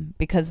NAMM'd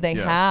because they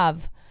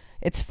have,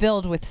 it's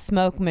filled with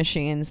smoke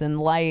machines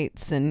and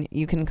lights, and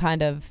you can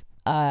kind of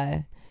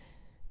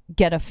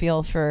get a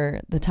feel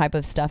for the type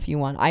of stuff you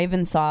want. I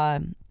even saw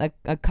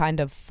a kind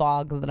of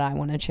fog that I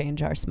want to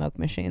change our smoke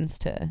machines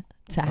to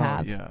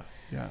have.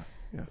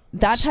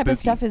 That type of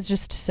stuff is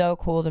just so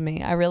cool to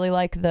me. I really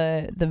like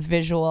the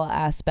visual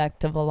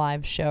aspect of a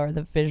live show, or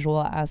the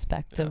visual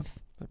aspect of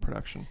the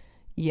production.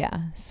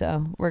 Yeah,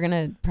 so we're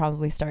gonna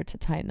probably start to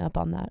tighten up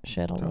on that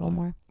shit a little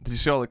more. Did you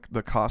see all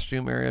the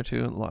costume area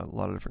too? A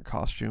lot of different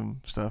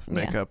costume stuff,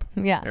 makeup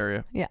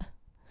area. Yeah.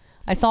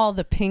 I saw all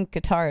the pink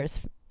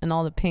guitars and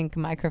all the pink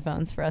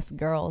microphones for us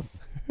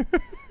girls.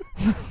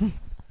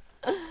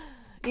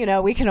 You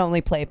know, we can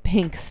only play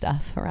pink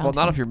stuff around. Well,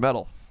 not if you're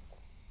metal.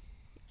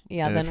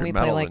 Yeah, and then we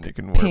play like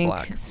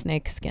pink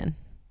snakeskin.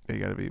 Yeah,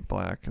 you gotta be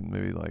black and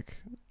maybe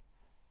like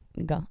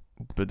go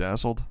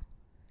bedazzled.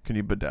 Can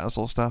you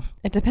bedazzle stuff?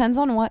 It depends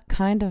on what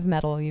kind of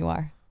metal you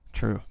are.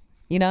 True.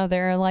 you know,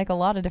 there are like a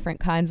lot of different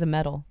kinds of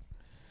metal.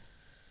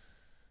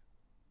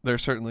 There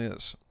certainly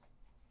is.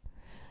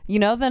 You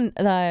know,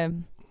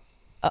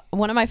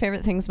 one of my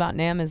favorite things about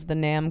NAMM is the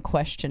NAMM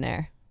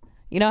questionnaire.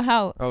 You know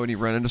how... Oh, when you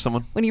run into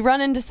someone? When you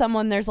run into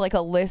someone, there's like a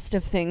list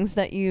of things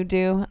that you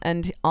do,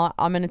 and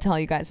I'm going to tell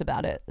you guys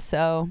about it.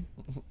 So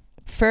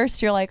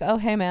first you're like, oh,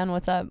 hey, man,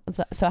 what's up?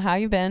 So how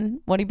you been?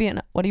 What have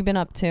you been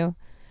up to?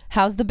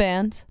 How's the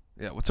band?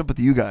 Yeah, what's up with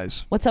you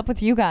guys? What's up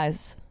with you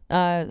guys?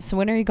 So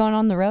when are you going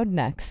on the road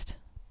next?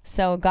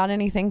 So got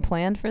anything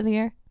planned for the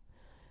year?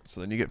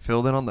 So then you get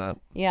filled in on that.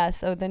 Yeah,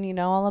 so then you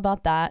know all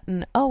about that.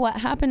 And, oh, what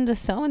happened to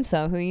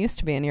so-and-so who used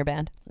to be in your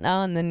band?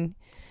 Oh, and then...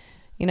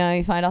 You know,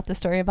 you find out the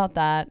story about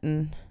that,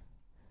 and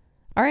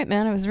all right,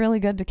 man, it was really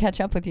good to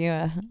catch up with you.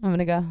 I'm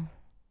gonna go.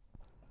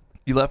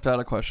 You left out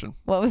a question.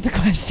 What was the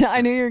question?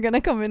 I knew you were gonna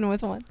come in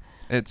with one.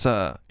 It's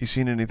you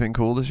seen anything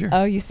cool this year?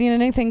 Oh, you seen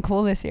anything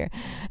cool this year?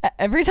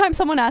 Every time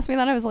someone asked me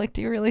that, I was like,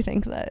 do you really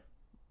think that?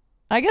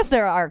 I guess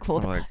there are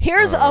cool things. Like,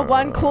 here's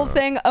one cool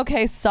thing.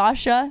 Okay,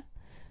 Sasha.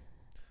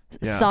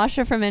 Yeah.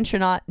 Sasha from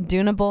Intronaut,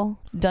 Dunnable,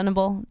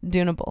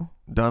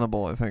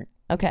 I think.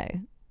 Okay,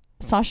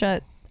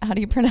 Sasha. How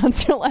do you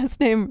pronounce your last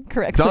name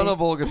correctly?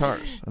 Dunnable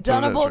Guitars.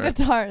 Dunnable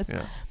Guitars.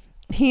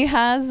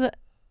 Yeah.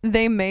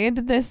 They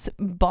made this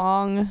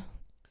bong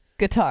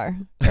guitar.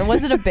 Or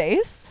was it a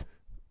bass?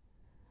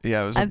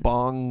 Yeah, it was a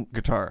bong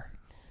guitar.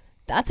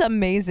 That's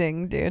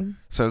amazing, dude.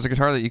 So it was a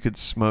guitar that you could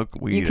smoke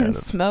weed out of. You can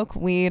smoke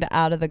weed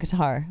out of the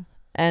guitar.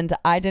 And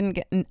I didn't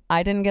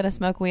get to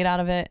smoke weed out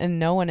of it, and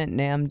no one at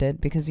NAMM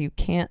did, because you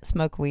can't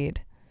smoke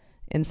weed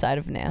inside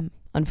of NAMM,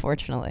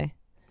 unfortunately.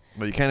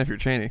 But you can if you're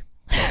Chaney.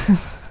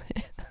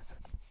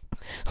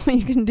 Well,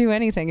 you can do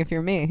anything if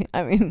you're me.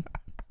 I mean,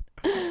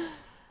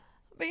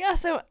 but yeah,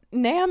 so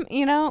NAMM,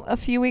 you know, a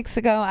few weeks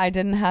ago, I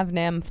didn't have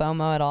NAMM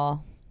FOMO at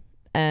all.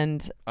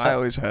 And I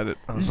always had it.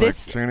 I was like,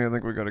 Chaney, I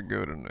think we got to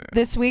go to NAMM.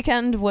 This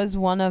weekend was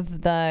one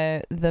of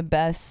the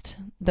best,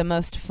 the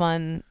most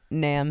fun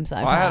NAMMs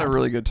I've had. I had a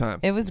really good time.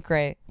 It was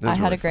great. I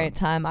had a great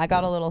time. I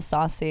got a little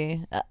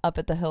saucy up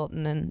at the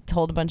Hilton and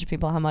told a bunch of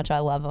people how much I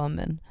love them.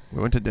 And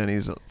we went to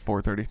Denny's at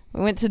 4:30.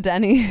 We went to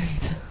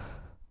Denny's.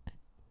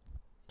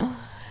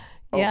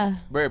 Yeah.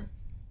 Babe.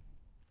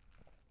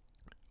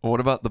 What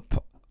about the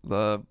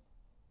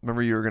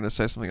remember you were going to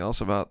say something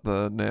else about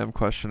the NAMM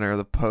questionnaire,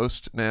 the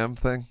post-NAMM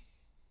thing?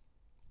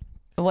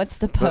 What's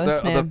the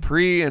post-NAMM? The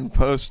pre and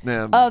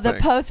post-NAMM Oh, thing. The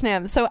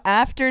post-NAMM. So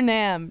after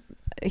NAMM,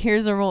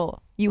 here's a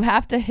rule. You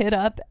have to hit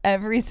up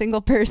every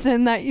single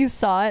person that you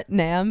saw at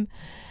NAMM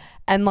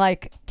and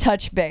like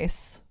touch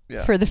base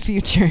for the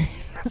future.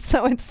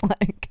 So it's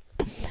like...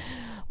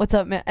 What's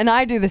up, man? And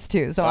I do this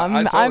too, so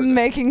I'm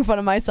making fun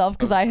of myself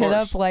because I hit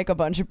up like a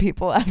bunch of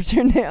people after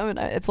NAMM, and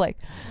it's like,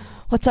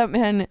 "What's up,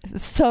 man?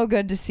 So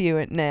good to see you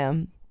at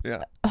NAMM.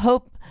 Yeah.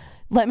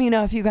 Let me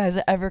know if you guys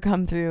ever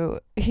come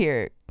through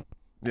here.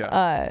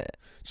 Yeah.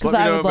 Because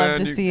I would love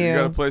to see you. You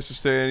got a place to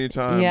stay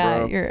anytime. Yeah,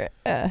 bro. you're.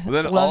 Then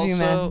love also, you,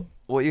 man.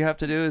 What you have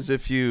to do is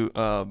if you.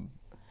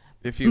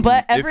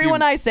 But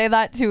everyone I say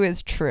that to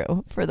is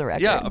true, for the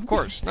record. Yeah, of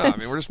course. No, I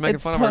mean we're just making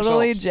fun of ourselves. It's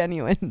totally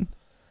genuine.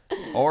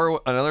 Or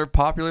another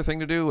popular thing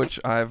to do, which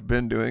I've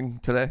been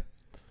doing today,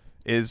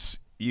 is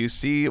you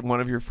see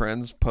one of your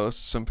friends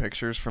post some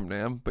pictures from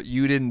NAMM, but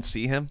you didn't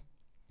see him.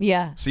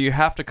 Yeah. So you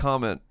have to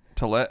comment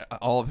to let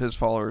all of his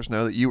followers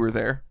know that you were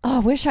there. Oh, I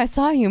wish I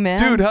saw you, man.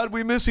 Dude, how'd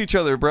we miss each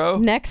other, bro?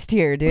 Next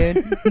year,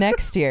 dude.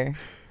 Next year.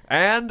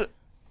 And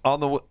on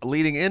the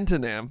leading into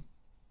NAMM,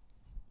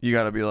 you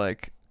got to be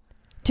like,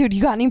 dude,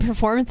 you got any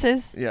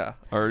performances? Yeah.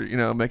 Or, you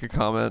know, make a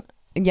comment.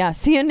 Yeah,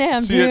 see you at NAMM,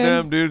 dude. See you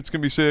at NAMM, dude. It's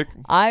going to be sick.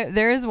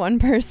 There is one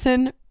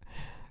person,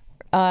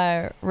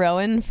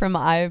 Rowan from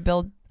I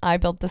Built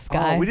the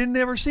Sky. Oh, we didn't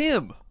ever see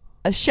him.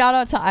 A shout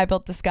out to I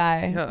Built the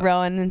Sky. Yeah.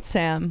 Rowan and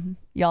Sam.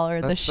 Y'all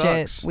are the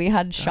shit. We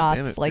had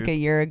shots like a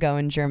year ago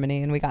in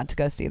Germany, and we got to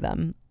go see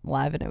them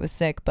live, and it was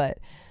sick. But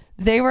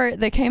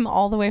they came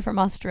all the way from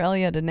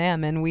Australia to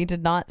NAMM, and we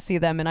did not see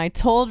them. And I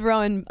told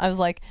Rowan, I was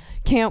like,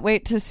 can't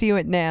wait to see you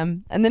at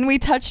NAMM. And then we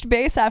touched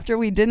base after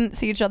we didn't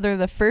see each other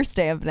the first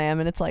day of NAMM,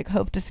 and it's like,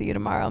 hope to see you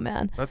tomorrow,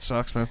 man. That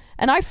sucks, man.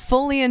 And I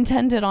fully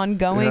intended on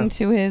going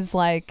to his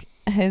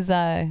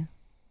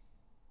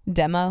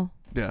demo.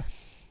 Yeah.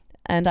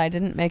 And I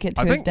didn't make it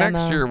to his his demo. I think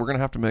next year we're going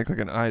to have to make like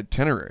an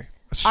itinerary.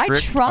 I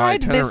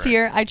tried this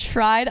year.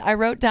 I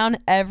wrote down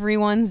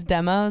everyone's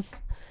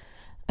demos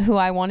who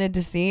I wanted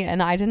to see,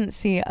 and I didn't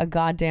see a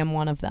goddamn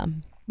one of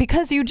them.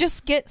 Because you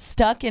just get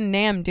stuck in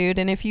NAMM, dude,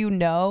 and if you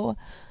know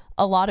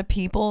a lot of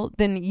people,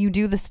 then you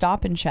do the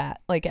stop and chat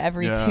like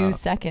every 2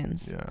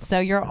 seconds. Yeah. So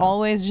you're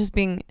always just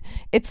being...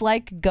 It's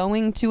like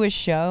going to a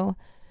show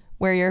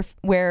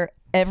where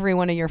every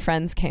one of your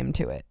friends came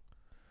to it.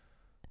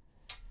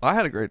 I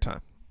had a great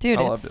time. Dude,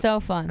 it's so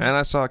fun. And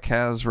I saw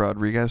Kaz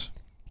Rodriguez.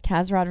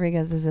 Kaz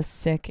Rodriguez is a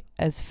sick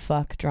as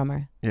fuck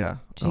drummer. Yeah.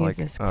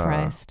 Jesus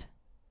Christ.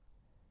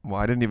 Well,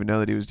 I didn't even know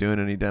that he was doing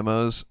any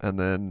demos, and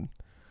then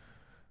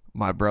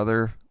my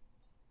brother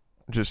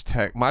just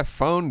my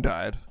phone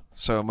died,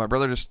 so my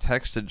brother just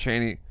texted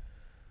Chaney,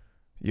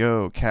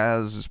 yo,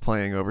 Kaz is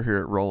playing over here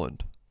at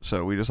Roland.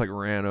 So we just like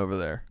ran over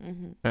there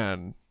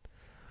and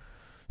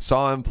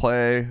saw him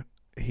play.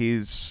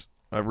 He's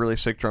a really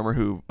sick drummer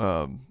who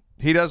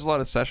he does a lot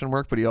of session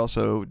work, but he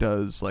also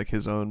does like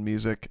his own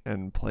music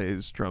and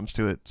plays drums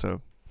to it.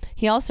 So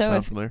he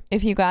also,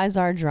 if you guys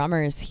are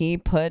drummers, he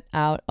put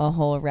out a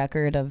whole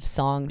record of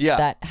songs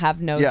that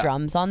have no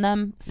drums on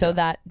them, so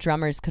that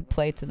drummers could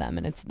play to them,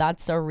 and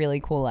that's a really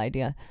cool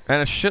idea.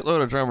 And a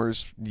shitload of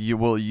drummers you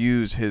will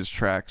use his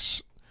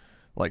tracks,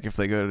 like if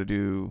they go to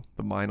do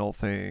the Meinl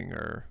thing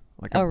or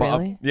like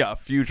really? Yeah, a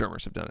few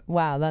drummers have done it.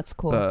 Wow, that's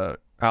cool.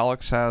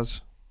 Alex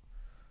has.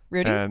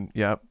 Rudy?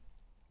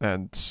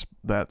 And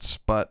that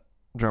Sput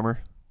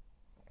drummer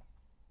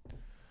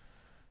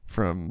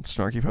from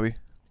Snarky Puppy.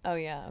 Oh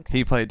yeah, okay.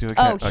 He played to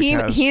a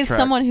he's track.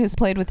 Someone who's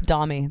played with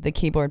Dommy, the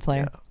keyboard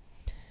player.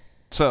 Yeah.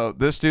 So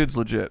this dude's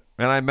legit,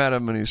 and I met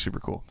him, and he's super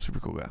cool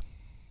guy.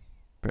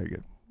 Very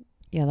good.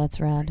 Yeah,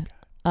 that's rad.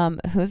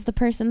 Who's the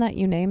person that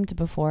you named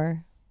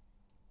before?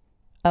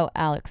 Oh,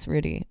 Alex,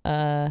 Rudy.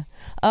 A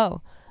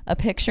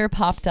picture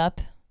popped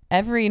up.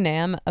 Every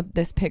NAMM,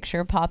 this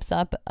picture pops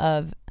up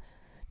of.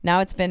 Now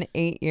it's been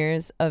 8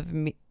 years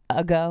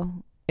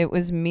ago. It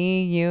was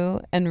me,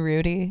 you, and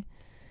Rudy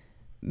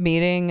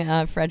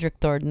meeting Frederick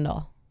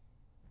Thorndal.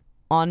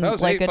 That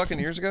was like 8 fucking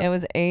years ago? It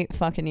was 8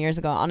 fucking years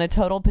ago. On a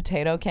total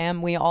potato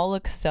cam. We all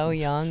look so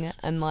young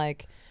and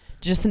like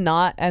just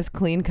not as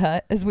clean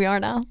cut as we are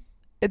now.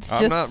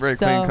 I'm not very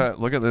clean cut.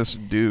 Look at this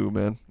do,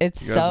 man.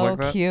 It's so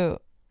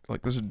cute.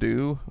 Like this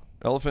do.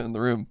 Elephant in the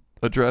room.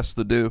 Address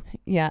the do.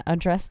 Yeah,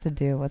 address the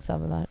do. What's up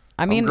with that?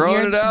 I mean, I'm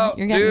growing it out,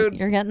 dude.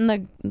 You're getting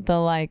the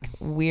like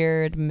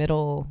weird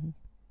middle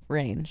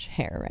range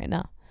hair right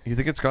now. You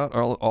think it's got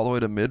all the way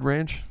to mid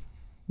range?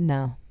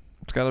 No.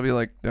 It's got to be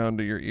like down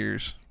to your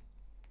ears.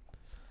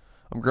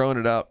 I'm growing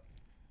it out.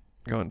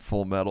 Going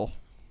full metal.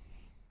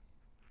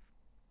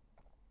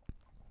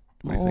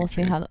 We'll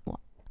see how.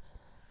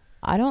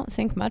 I don't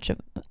think much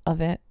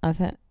of it.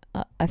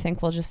 I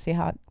think we'll just see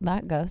how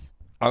that goes.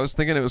 I was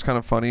thinking it was kind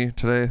of funny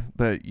today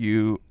that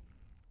you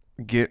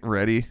get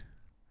ready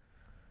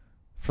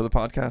for the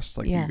podcast.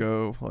 Like you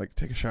go like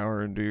take a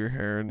shower and do your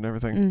hair and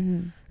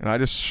everything. And I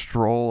just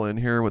stroll in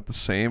here with the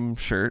same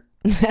shirt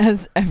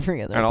as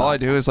every other. And all I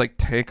do is like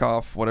take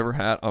off whatever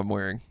hat I'm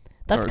wearing.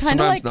 That's kind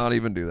of like not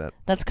even do that.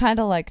 That's kind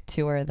of like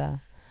tour though.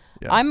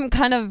 Yeah. I'm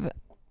kind of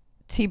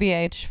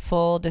TBH,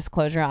 full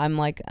disclosure, I'm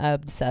like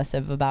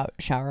obsessive about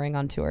showering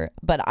on tour.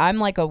 But I'm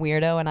like a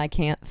weirdo and I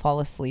can't fall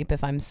asleep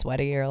if I'm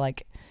sweaty or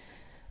like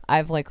I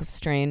have like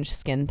strange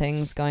skin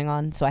things going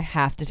on, so I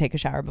have to take a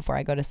shower before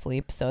I go to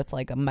sleep. So it's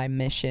like my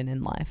mission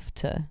in life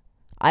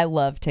I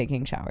love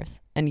taking showers.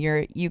 And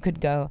you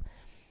could go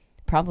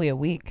probably a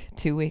week,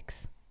 2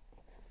 weeks.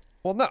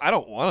 Well, no, I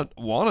don't want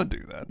to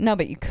do that. No,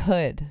 but you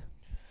could.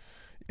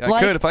 I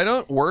could if I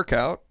don't work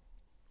out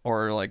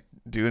or like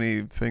do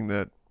anything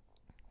that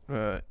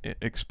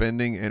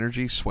expending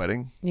energy,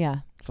 sweating. Yeah.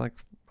 It's like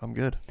I'm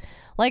good.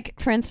 Like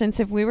for instance,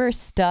 if we were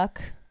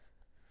stuck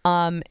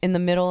in the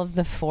middle of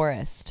the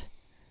forest,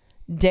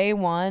 day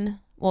one,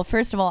 well,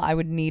 first of all, I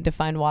would need to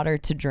find water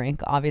to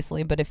drink,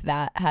 obviously, but if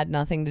that had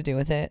nothing to do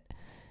with it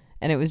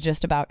and it was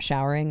just about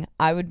showering,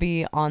 I would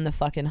be on the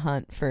fucking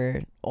hunt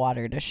for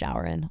water to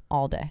shower in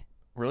all day.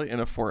 Really? In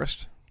a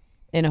forest?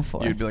 In a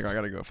forest. You'd be like, I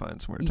gotta go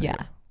find somewhere to take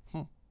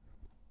it.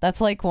 That's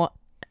like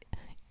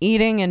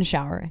eating and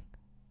showering.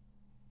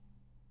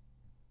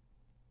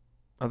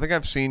 I think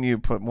I've seen you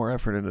put more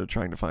effort into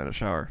trying to find a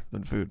shower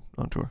than food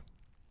on tour.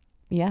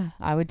 Yeah,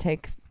 I would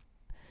take,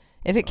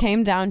 if it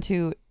came down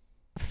to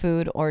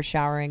food or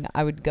showering,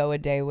 I would go a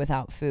day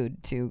without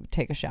food to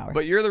take a shower.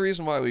 But you're the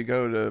reason why we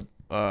go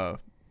to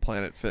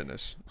Planet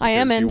Fitness. I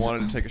am. You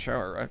wanted to take a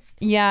shower, right?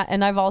 Yeah,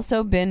 and I've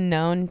also been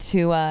known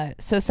to,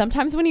 so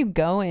sometimes when you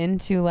go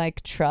into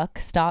like truck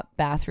stop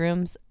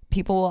bathrooms,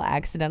 people will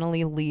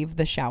accidentally leave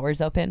the showers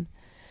open.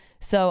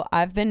 So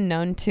I've been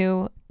known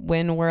to,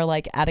 when we're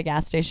like at a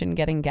gas station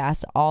getting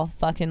gas, I'll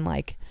fucking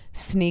like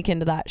sneak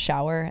into that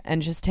shower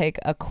and just take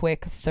a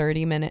quick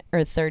 30-minute or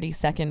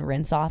 30-second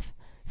rinse off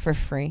for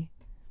free.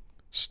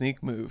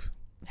 Sneak move.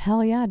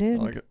 Hell yeah, dude.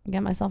 I like it.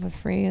 Get myself a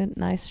free,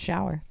 nice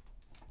shower.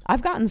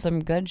 I've gotten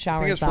some good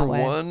showers I think it's that for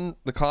way.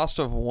 the cost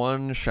of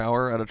one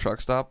shower at a truck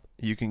stop,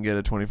 you can get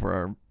a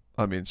 24-hour,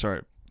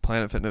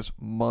 Planet Fitness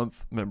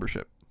month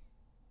membership.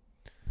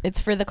 It's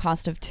for the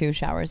cost of 2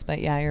 showers, but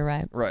yeah, you're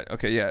right. Right.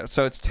 Okay. Yeah.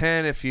 So it's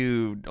 10 if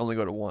you only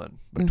go to one,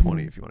 but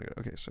 20 if you want to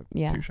go. Okay. So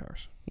 2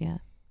 showers. Yeah.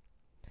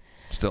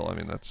 Still, I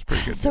mean, that's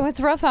pretty good. So it's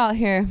rough out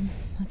here.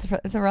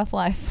 It's a rough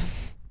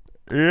life.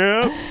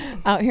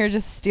 Yeah. Out here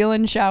just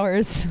stealing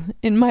showers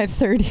in my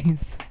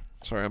 30s.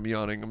 Sorry, I'm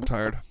yawning. I'm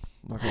tired.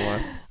 I'm not gonna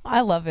lie.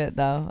 I love it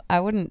though. I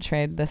wouldn't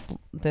trade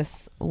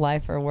this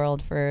life or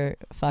world for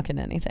fucking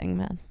anything,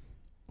 man.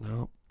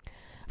 No.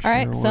 All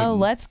right, so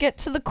let's get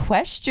to the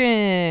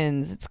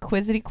questions. It's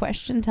Quizzity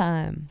question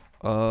time.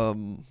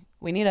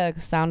 We need a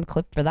sound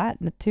clip for that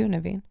too,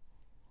 Navene.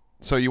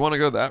 So you want to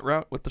go that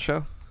route with the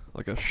show?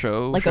 Like a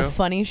show? Like a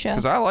funny show?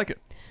 Because I like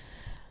it.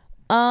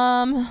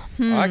 I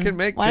can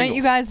make Why jingles. don't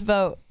you guys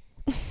vote?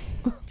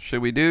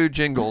 Should we do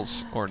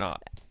jingles or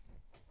not?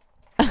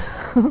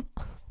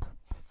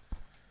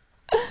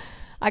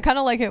 I kind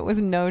of like it with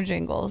no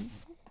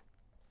jingles.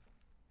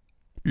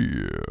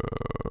 Yeah.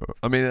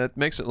 I mean, it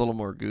makes it a little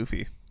more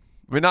goofy.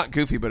 I mean, not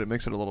goofy, but it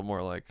makes it a little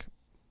more, like,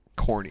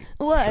 corny.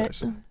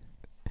 What?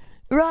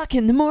 Rock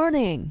in the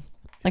morning.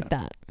 Like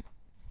that.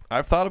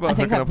 I've thought about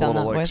hooking up a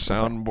little, like,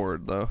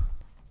 soundboard, though.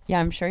 Yeah,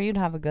 I'm sure you'd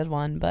have a good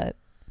one, but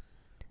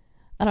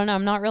I don't know.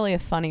 I'm not really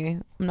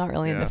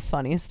into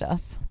funny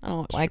stuff. I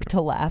don't like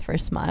to laugh or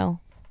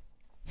smile.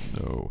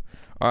 No.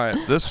 All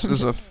right, this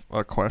is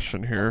a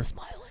question here. I'm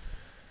smiling.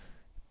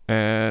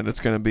 And it's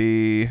going to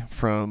be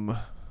from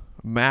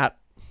Matt.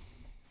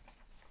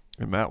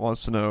 And Matt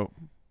wants to know,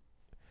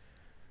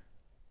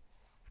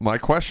 my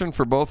question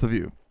for both of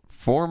you.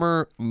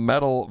 Former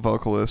metal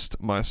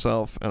vocalist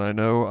myself, and I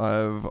know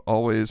I've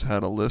always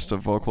had a list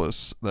of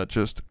vocalists that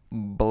just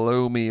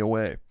blow me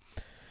away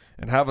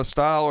and have a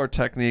style or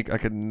technique I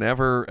could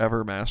never,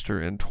 ever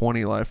master in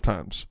 20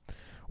 lifetimes.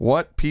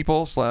 What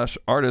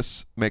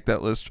people/artists make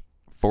that list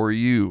for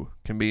you?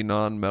 Can be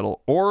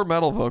non-metal or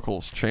metal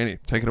vocals. Chaney,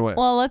 take it away.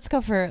 Well, let's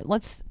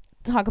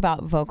talk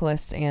about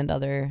vocalists and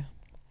other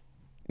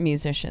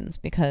musicians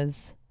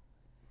because,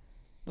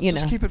 let's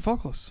just keep it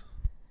vocalists.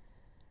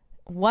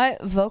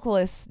 What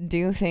vocalists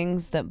do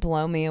things that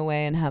blow me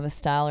away and have a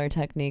style or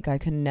technique I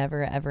could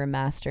never, ever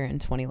master in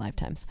 20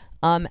 lifetimes?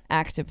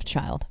 Active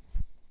Child.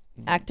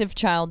 Active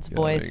Child's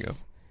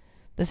voice.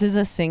 This is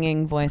a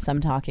singing voice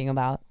I'm talking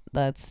about.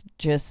 That's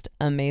just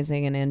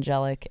amazing and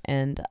angelic,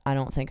 and I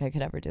don't think I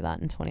could ever do that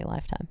in 20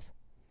 lifetimes.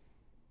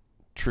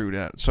 True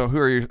that. So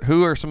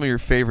who are some of your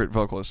favorite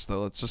vocalists,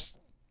 though? Let's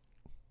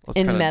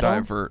kind of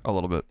divert a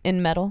little bit.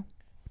 In metal?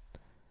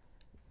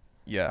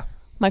 Yeah.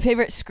 My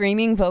favorite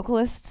screaming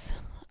vocalists?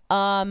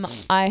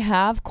 I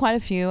have quite a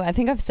few. I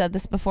think I've said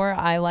this before.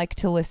 I like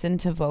to listen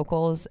to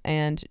vocals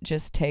and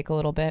just take a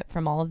little bit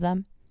from all of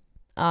them.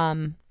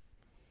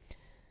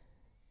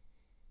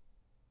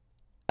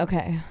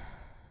 Okay.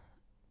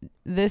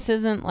 This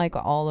isn't like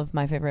all of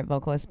my favorite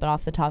vocalists, but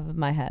off the top of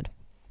my head,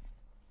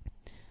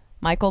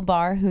 Michael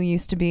Barr, who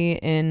used to be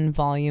in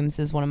Volumes,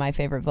 is one of my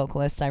favorite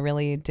vocalists. I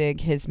really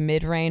dig his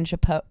mid-range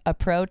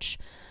approach.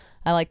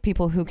 I like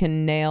people who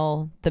can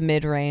nail the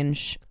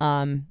mid-range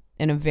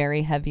in a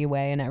very heavy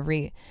way, and I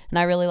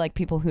really like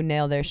people who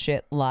nail their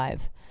shit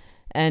live.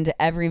 And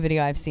every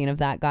video I've seen of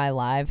that guy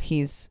live,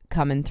 he's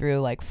coming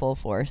through like full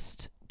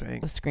force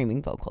with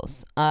screaming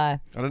vocals. I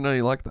didn't know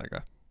you liked that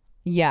guy.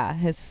 Yeah,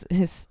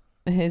 his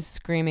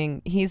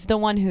screaming. He's the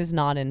one who's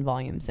not in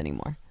Volumes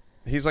anymore.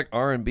 He's like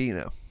R&B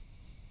now.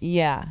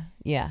 Yeah.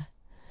 Is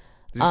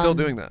he still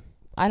doing that?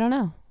 I don't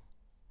know.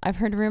 I've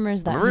heard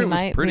rumors that he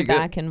might be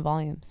back in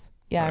Volumes.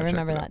 Yeah, I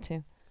remember that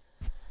too.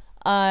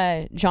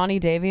 Johnny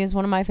Davey is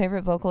one of my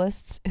favorite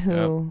vocalists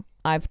who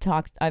I've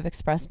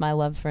expressed my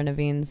love for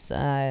Navene's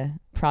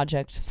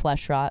project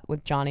Flesh Rot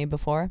with Johnny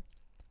before.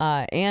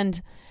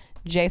 And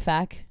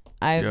JFAC.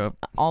 I've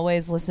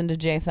always listened to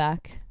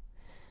JFAC.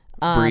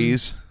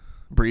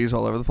 Breeze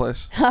all over the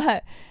place.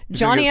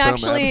 Johnny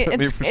actually,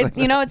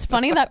 it's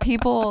funny that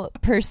people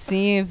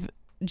perceive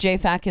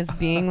JFAC as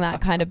being that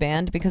kind of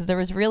band because there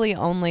was really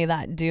only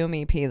that Doom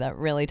EP that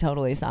really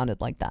totally sounded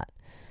like that.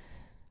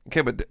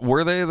 Okay, but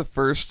were they the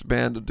first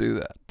band to do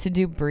that? To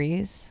do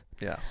Breeze?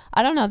 Yeah.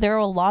 I don't know. There were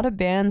a lot of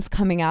bands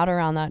coming out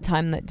around that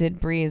time that did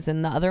Breeze,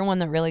 and the other one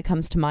that really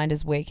comes to mind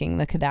is Waking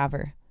the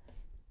Cadaver.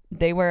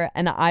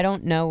 And I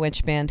don't know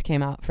which band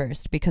came out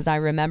first because I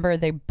remember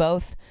they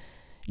both...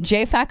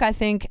 JFAC, I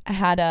think,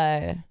 had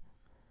a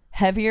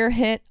heavier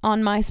hit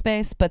on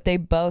MySpace, but they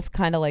both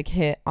kind of like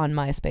hit on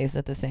MySpace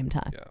at the same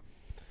time. Yeah.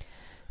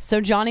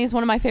 So Johnny's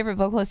one of my favorite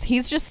vocalists.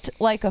 He's just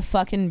like a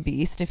fucking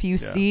beast. If you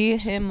see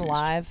him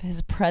live,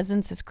 his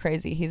presence is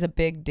crazy. He's a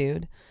big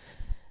dude.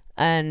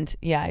 And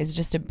yeah, he's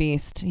just a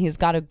beast. He's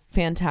got a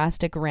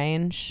fantastic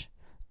range.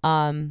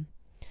 Darius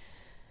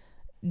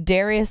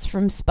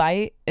from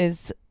Spite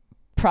is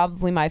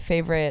probably my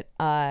favorite.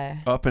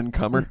 Up and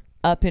comer.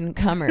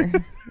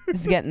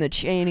 He's getting the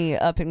Chaney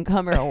Up and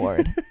Comer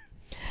Award.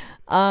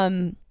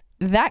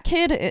 That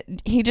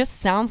kid, he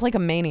just sounds like a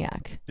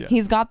maniac. Yeah,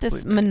 he's got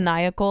this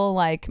maniacal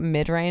like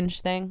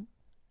mid-range thing,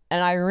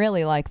 and I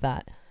really like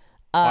that.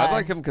 I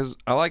like him because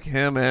I like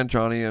him and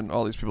Johnny and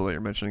all these people that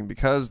you're mentioning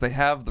because they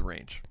have the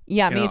range.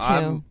 Yeah, me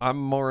too. I'm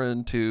more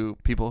into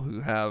people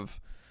who have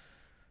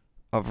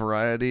a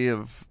variety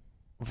of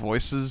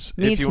voices.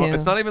 Me too.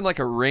 It's not even like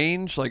a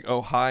range, like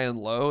high and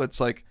low. It's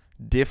like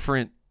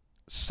different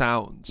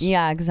sounds.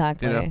 Yeah,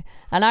 exactly.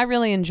 And I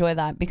really enjoy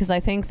that because I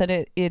think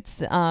that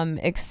it's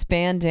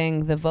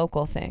expanding the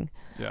vocal thing.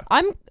 Yeah.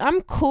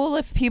 I'm cool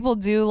if people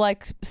do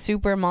like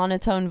super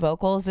monotone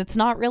vocals. It's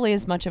not really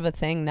as much of a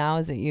thing now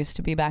as it used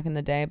to be back in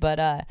the day,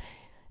 but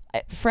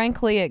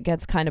frankly it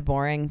gets kind of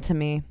boring to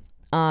me.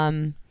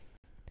 And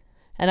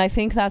I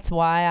think that's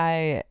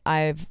why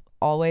I've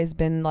always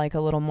been like a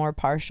little more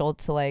partial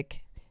to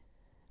like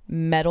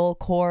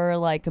metalcore,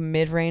 like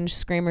mid-range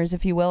screamers,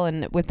 if you will.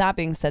 And with that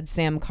being said,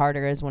 Sam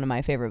Carter is one of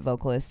my favorite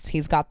vocalists.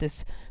 He's got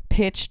this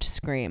pitched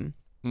scream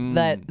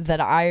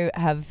that I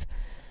have.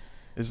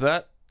 Is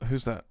that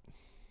who's that?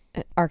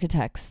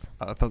 Architects.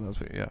 I thought that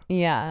was yeah.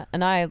 Yeah,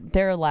 and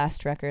their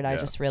last record I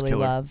just really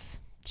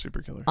love.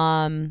 Super killer.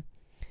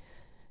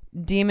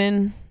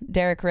 Demon,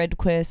 Derek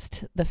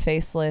Redquist, The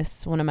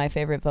Faceless, one of my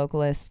favorite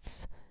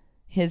vocalists.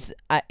 He's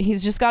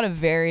just got a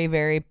very,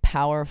 very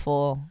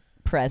powerful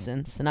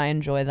presence, and I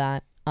enjoy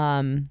that.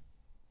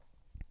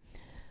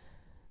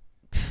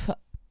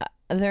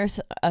 There's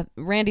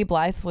Randy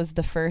Blythe was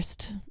the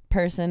first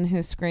person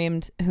who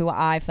screamed, who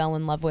I fell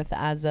in love with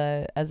as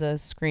a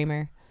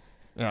screamer.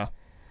 Yeah.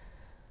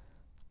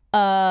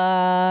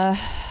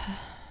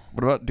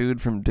 What about Dude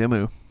from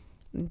Dimmu?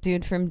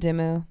 Dude from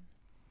Dimmu.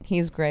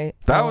 He's great.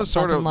 That was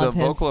sort of, the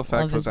vocal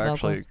effect was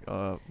actually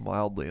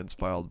mildly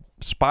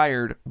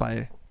inspired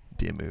by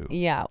Dimmu.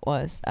 Yeah, it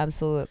was.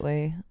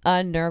 Absolutely.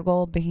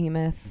 Nurgle,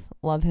 Behemoth,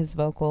 love his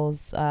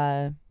vocals.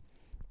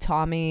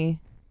 Tommy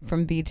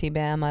from BT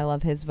Bam, I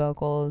love his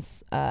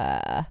vocals.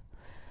 There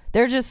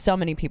are just so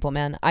many people,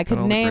 man. I could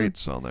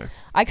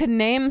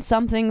name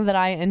something that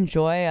I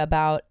enjoy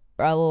about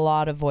a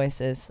lot of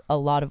voices,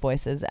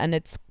 and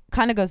it's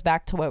kind of goes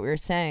back to what we were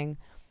saying.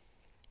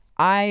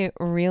 I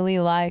really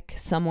like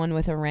someone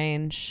with a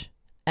range,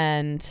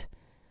 and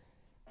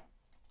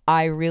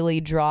I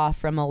really draw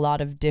from a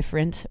lot of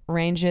different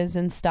ranges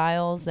and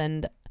styles,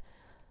 and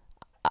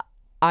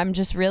I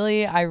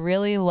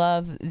really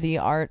love the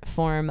art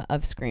form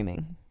of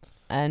screaming,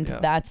 and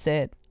that's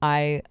it.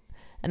 And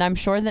I'm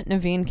sure that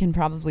Navene can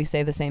probably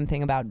say the same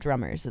thing about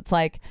drummers. It's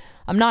like,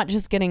 I'm not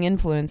just getting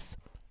influence.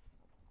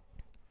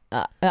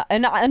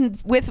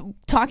 And with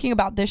talking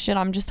about this shit,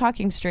 I'm just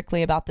talking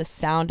strictly about the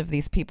sound of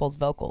these people's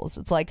vocals.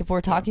 It's like, if we're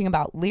talking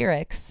about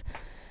lyrics,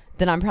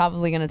 then I'm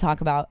probably going to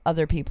talk about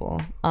other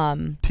people.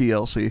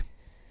 TLC.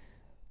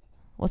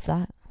 What's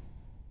that?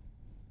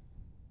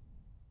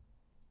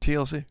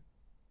 TLC.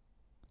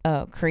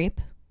 Oh, Creep.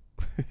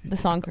 The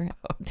song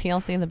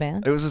TLC the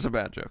band? It was just a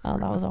bad joke. Oh,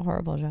 that was a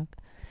horrible joke.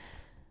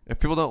 If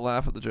people don't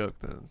laugh at the joke,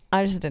 then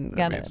I just didn't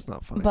get it. It's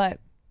not funny. But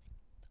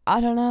I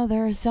don't know.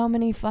 There are so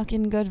many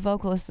fucking good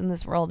vocalists in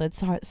this world.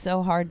 It's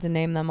so hard to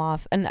name them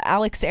off. And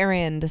Alex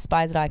Arian,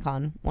 Despised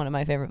Icon, one of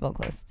my favorite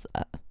vocalists.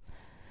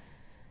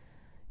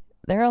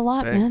 There are a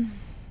lot, man.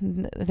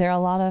 There are a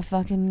lot of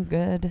fucking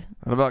good.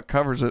 What about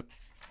covers it?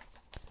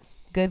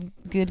 Good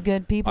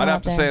people. I'd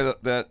have to say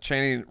that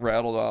Chaney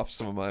rattled off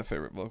some of my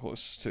favorite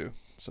vocalists too.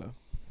 So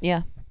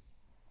yeah.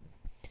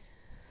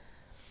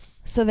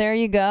 So there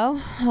you go.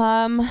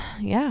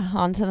 Yeah.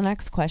 On to the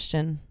next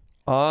question.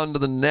 On to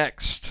the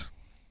next.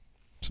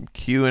 Some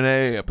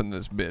Q&A up in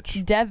this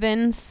bitch.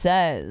 Devin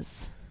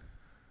says,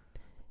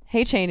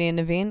 "Hey Chaney and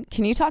Navene,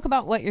 can you talk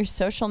about what your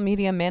social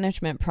media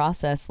management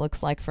process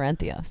looks like for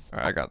Entheos?" All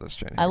right, I got this,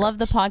 Chaney. I love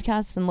the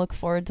podcast and look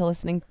forward to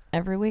listening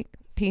every week.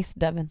 Peace,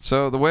 Devin.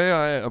 So the way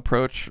I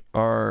approach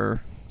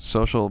our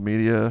social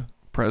media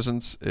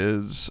presence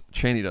is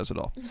Chaney does it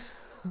all.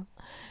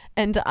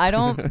 And I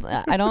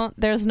don't,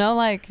 there's no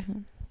like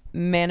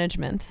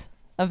management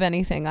of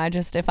anything. I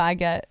just, if I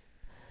get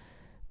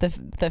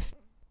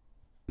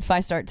if I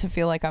start to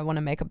feel like I want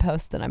to make a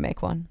post, then I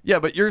make one. Yeah,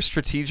 but you're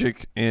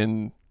strategic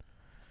in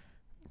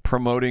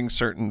promoting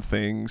certain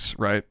things,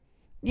 right?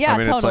 Yeah, I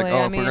mean, totally. It's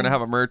like, if we're going to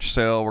have a merch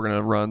sale, we're going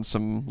to run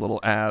some little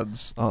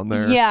ads on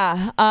there.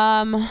 Yeah,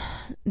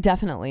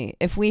 definitely.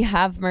 If we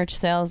have merch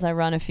sales, I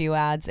run a few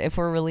ads. If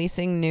we're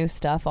releasing new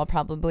stuff, I'll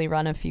probably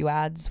run a few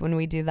ads when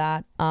we do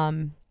that.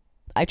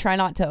 I try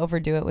not to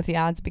overdo it with the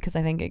ads because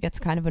I think it gets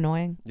kind of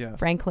annoying,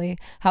 frankly.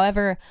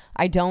 However,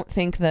 I don't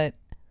think that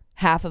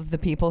half of the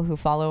people who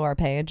follow our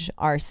page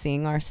are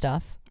seeing our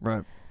stuff.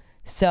 Right.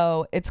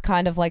 So it's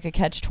kind of like a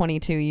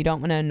catch-22. You don't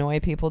want to annoy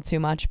people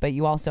too much, but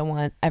you also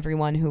want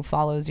everyone who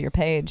follows your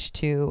page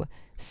to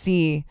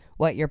see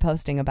what you're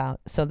posting about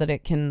so that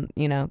it can,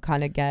 you know,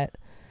 kind of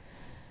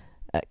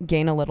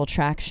gain a little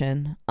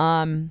traction.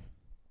 I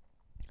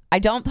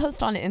don't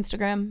post on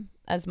Instagram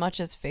as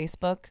much as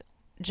Facebook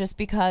just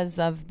because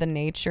of the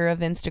nature of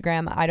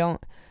Instagram. I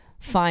don't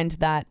find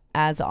that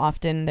as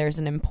often there's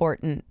an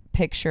important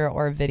picture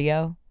or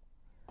video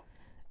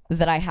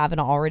that I haven't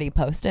already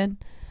posted.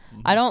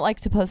 I don't like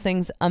to post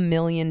things a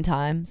million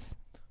times,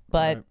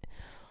 but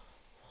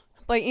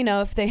you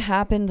know, if they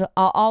happened,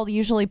 I'll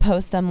usually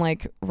post them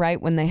like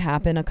right when they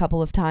happen a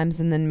couple of times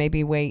and then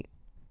maybe wait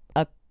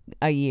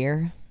a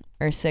year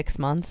or 6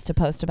 months to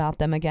post about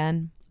them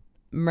again.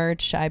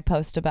 Merch, I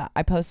post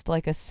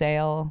like a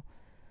sale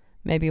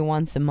maybe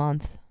once a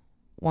month,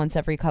 once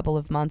every couple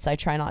of months. I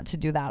try not to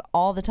do that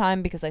all the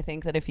time because I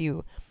think that if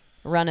you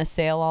run a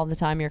sale all the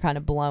time, you're kind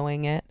of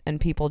blowing it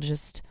and people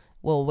just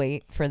will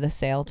wait for the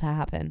sale to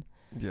happen.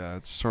 Yeah,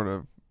 it's sort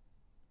of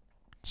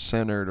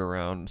centered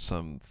around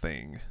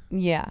something.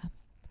 Yeah.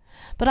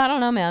 But I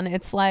don't know, man.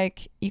 It's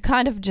like you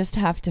kind of just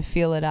have to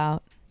feel it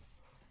out.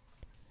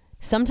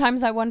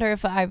 Sometimes I wonder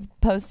if I've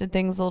posted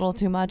things a little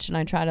too much and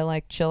I try to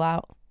like chill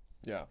out.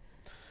 Yeah.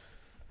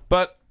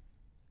 But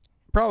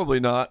probably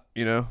not,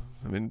 you know.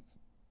 I mean,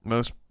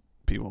 most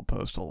people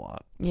post a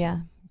lot. So yeah.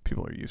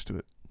 People are used to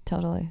it.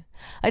 Totally.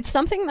 It's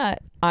something that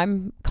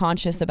I'm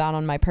conscious about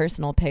on my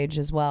personal page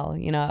as well.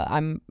 You know,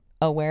 I'm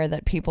aware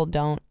that people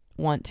don't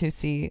want to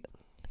see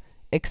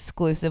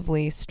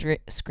exclusively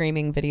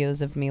screaming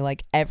videos of me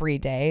like every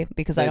day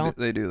because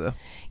they do though.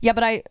 Yeah,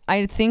 but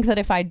I think that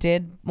if I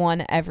did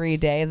one every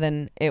day,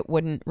 then it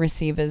wouldn't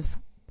receive as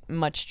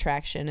much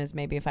traction as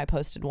maybe if I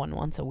posted one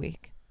once a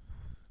week.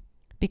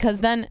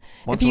 Because then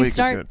if you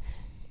start,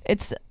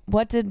 it's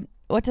what did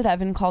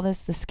Evan call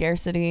this? The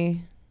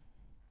scarcity.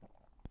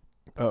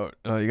 Oh,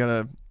 you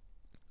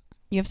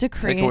have to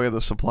create, take away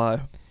the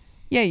supply.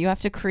 Yeah, you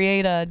have to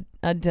create a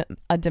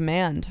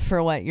demand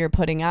for what you're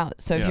putting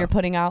out. So if you're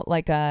putting out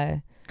like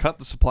a cut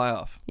the supply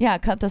off. Yeah,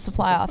 cut the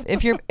supply off.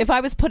 If I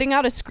was putting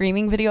out a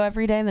screaming video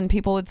every day, then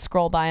people would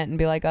scroll by it and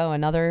be like, "Oh,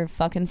 another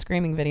fucking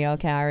screaming video.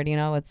 Okay, I already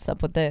know what's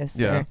up with this."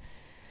 Yeah.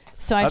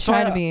 So I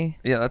try to be.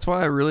 Yeah, that's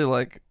why I really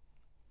like.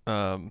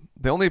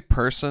 The only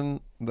person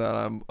that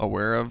I'm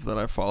aware of that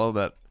I follow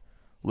that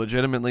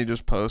legitimately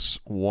just posts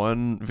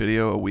one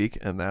video a week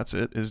and that's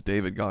it is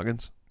David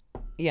Goggins.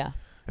 Yeah.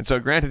 And so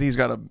granted he's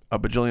got a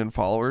bajillion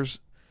followers,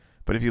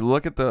 but if you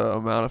look at the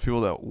amount of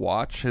people that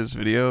watch his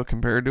video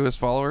compared to his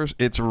followers,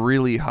 it's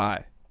really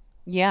high.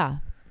 Yeah.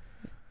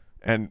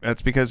 And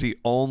that's because he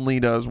only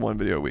does one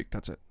video a week.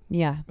 That's it.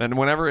 Yeah. And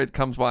whenever it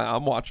comes by,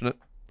 I'm watching it.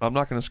 I'm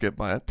not going to skip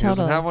by it. Totally.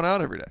 He doesn't have one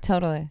out every day.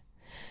 Totally.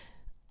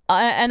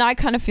 And I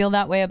kind of feel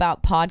that way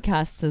about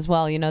podcasts as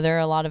well. You know, there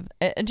are a lot of,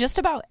 just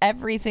about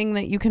everything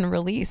that you can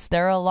release,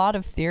 there are a lot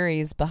of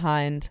theories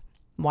behind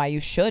why you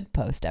should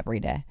post every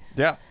day.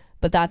 Yeah.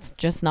 But that's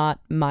just not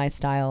my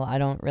style. I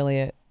don't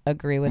really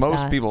agree with that.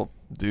 Most people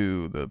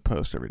do the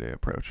post every day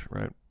approach,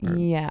 right?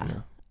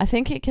 Yeah. I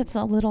think it gets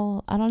a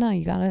little, I don't know,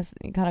 you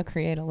gotta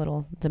create a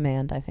little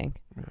demand, I think.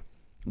 Yeah.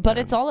 But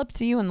it's all up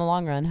to you in the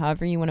long run,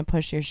 however you want to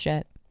push your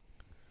shit.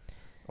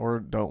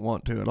 Or don't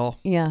want to at all.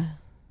 Yeah.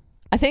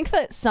 I think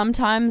that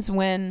sometimes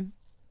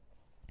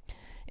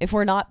if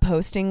we're not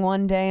posting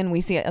one day and we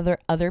see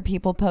other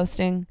people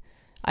posting,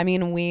 I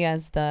mean we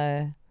as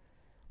the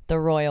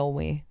royal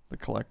we. The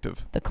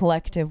collective. The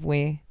collective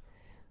we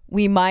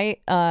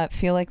might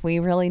feel like we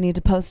really need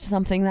to post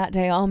something that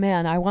day. Oh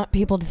man, I want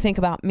people to think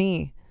about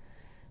me.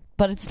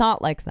 But it's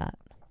not like that.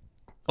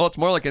 Well, it's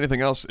more like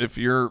anything else.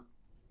 The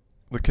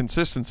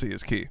consistency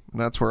is key.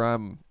 And that's where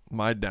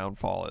my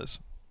downfall is.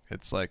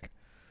 It's like,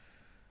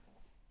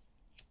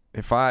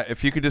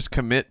 if you could just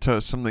commit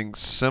to something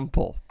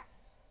simple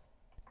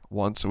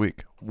once a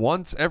week,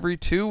 once every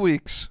 2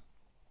 weeks,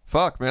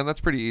 fuck man,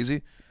 that's pretty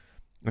easy.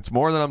 It's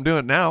more than I'm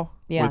doing now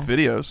with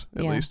videos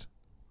at least.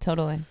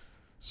 Totally.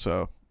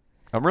 So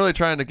I'm really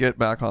trying to get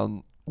back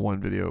on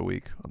one video a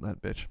week on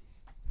that bitch.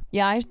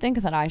 Yeah, I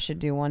think that I should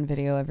do one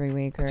video every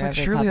week or every couple of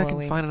weeks. Surely I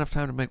can find enough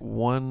time to make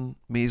one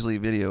measly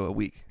video a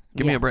week.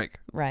 Give me a break.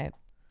 Right.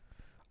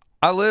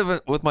 I live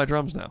with my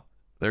drums now.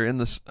 They're in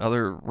this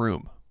other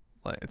room.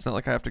 Like, it's not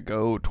like I have to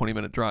go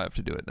 20-minute drive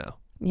to do it now.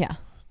 Yeah.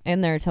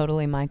 And they're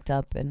totally mic'd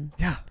up and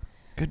yeah,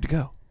 good to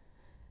go.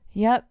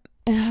 Yep.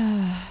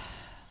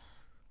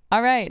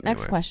 All right, so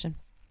next question.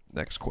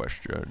 Next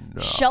question.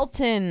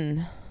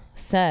 Shelton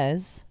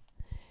says,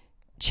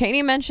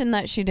 Chaney mentioned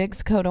that she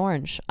digs Code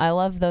Orange. I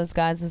love those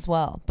guys as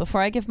well.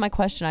 Before I give my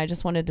question, I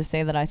just wanted to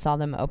say that I saw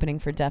them opening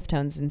for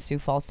Deftones in Sioux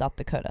Falls, South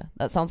Dakota.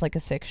 That sounds like a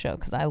sick show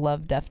because I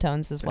love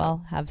Deftones as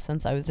well, have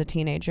since I was a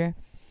teenager.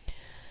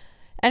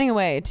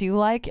 Anyway, do you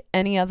like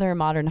any other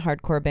modern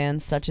hardcore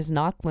bands such as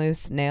Knocked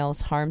Loose,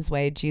 Nails, Harm's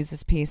Way,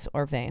 Jesus Piece,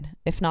 or Vane?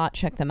 If not,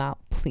 check them out,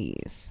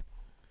 please.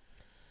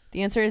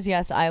 The answer is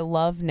yes. I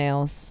love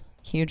Nails.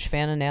 Huge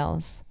fan of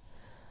Nails.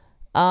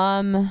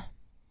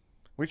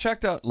 We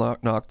checked out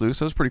Knocked Loose.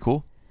 That was pretty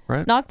cool,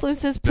 right? Knocked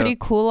Loose is pretty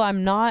cool.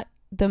 I'm not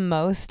the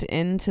most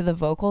into the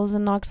vocals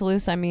in Knocked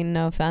Loose. I mean,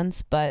 no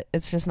offense, but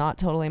it's just not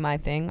totally my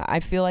thing. I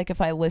feel like if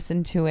I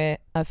listened to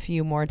it a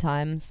few more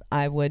times,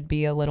 I would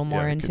be a little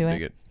more into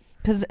it.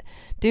 Because,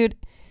 dude,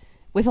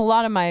 with a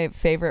lot of my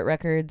favorite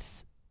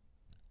records,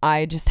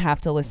 I just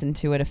have to listen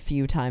to it a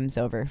few times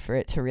over for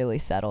it to really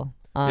settle.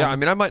 Yeah, I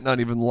mean, I might not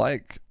even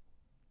like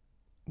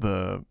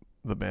the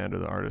band or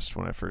the artist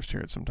when I first hear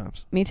it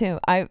sometimes. Me too.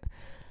 I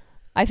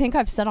think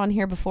I've said on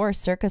here before,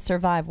 Circa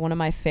Survive, one of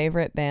my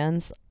favorite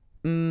bands.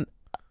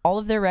 All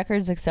of their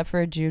records except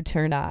for Jude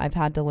Turna, I've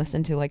had to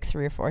listen to like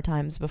 3 or 4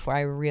 times before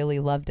I really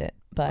loved it.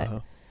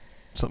 But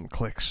something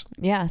clicks.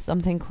 Yeah,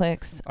 something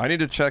clicks. I need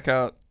to check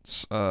out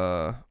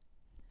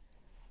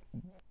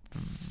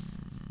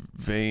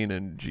Vane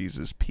and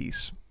Jesus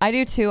Piece. I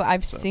do too.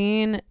 I've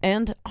seen,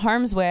 and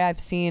Harm's Way, I've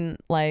seen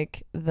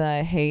like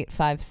the Hate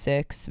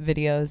 5-6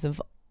 videos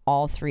of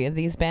all 3 of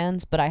these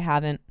bands, but I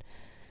haven't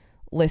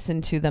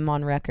listened to them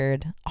on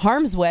record.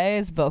 Harm's Way,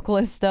 as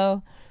vocalist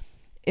though,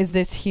 is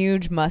this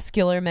huge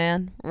muscular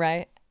man,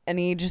 right? And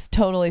he just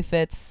totally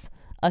fits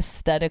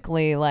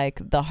aesthetically like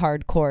the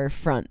hardcore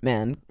front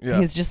man. Yeah.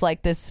 He's just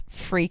like this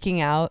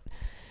freaking out,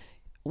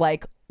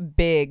 like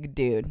big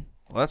dude.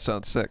 Well, that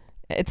sounds sick.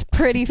 It's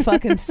pretty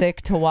fucking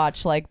sick to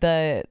watch. Like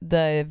the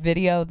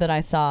video that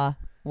I saw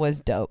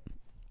was dope.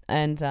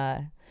 And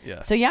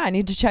so yeah, I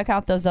need to check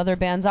out those other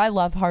bands. I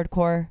love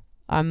hardcore.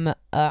 I'm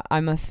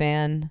a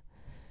fan.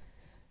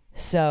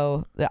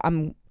 So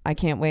I'm I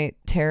can't wait.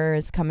 Terror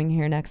is coming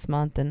here next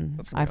month,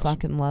 and I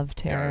fucking love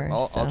Terror. Yeah,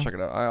 I'll check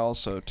it out. I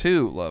also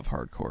too love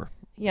hardcore.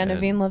 Yeah,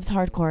 Navene loves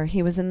hardcore.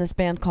 He was in this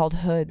band called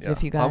Hoods.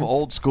 If you guys, I'm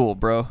old school,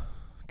 bro.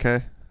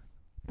 Okay,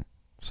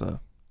 so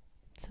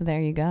there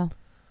you go.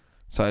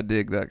 So I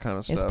dig that kind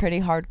of stuff. It's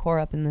pretty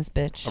hardcore up in this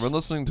bitch. I've been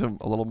listening to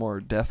a little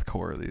more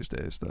deathcore these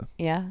days, though.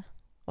 Yeah,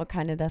 what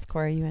kind of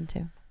deathcore are you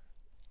into?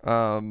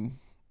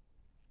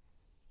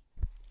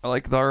 I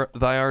like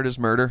Thy Art Is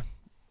Murder.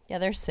 Yeah,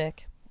 they're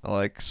sick. I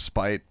like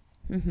Spite.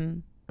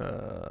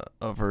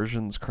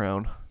 Aversion's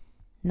Crown.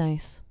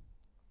 Nice.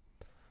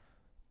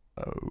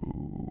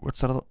 Oh, what's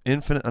that other?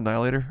 Infinite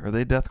Annihilator? Are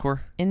they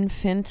deathcore?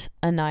 Infant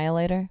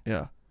Annihilator?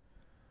 Yeah.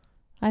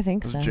 I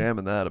think so. I was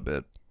jamming that a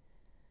bit.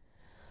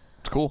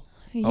 It's cool.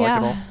 Yeah. I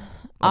like it all.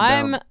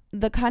 I'm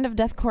the kind of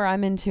deathcore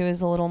I'm into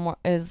is a little more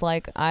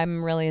like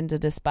I'm really into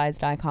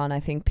Despised Icon. I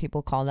think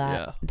people call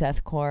that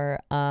deathcore.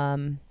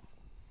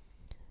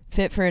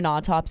 Fit for an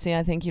Autopsy,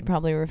 I think you'd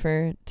probably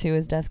refer to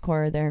as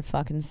deathcore. They're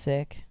fucking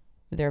sick.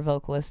 Their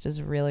vocalist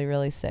is really,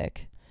 really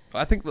sick.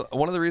 I think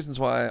one of the reasons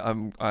why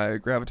I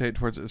gravitate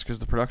towards it is because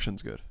the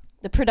production's good.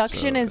 The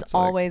production is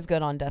always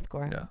good on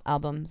deathcore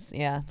albums.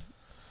 Yeah.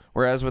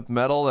 Whereas with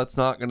metal, that's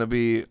not going to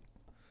be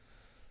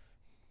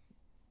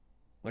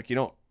like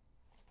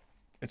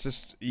it's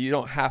just you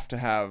don't have to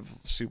have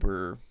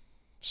super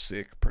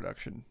sick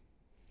production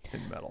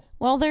in metal.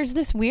 Well, there's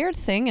this weird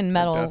thing in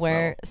metal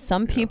where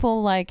some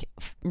people like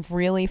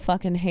really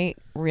fucking hate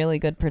really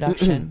good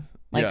production.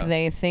 Like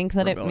they think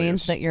that it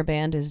means that your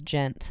band is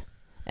gent,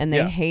 and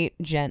they hate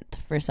gent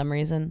for some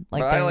reason.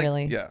 Like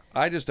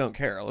I just don't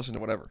care. I listen to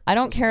whatever. I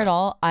don't care at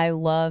all. I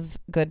love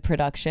good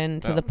production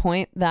to the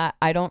point that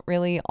I don't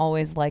really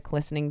always like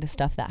listening to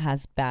stuff that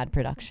has bad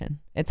production.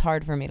 It's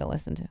hard for me to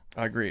listen to.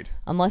 Agreed.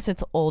 Unless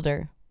it's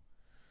older.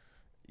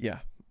 Yeah,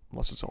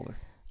 unless it's older.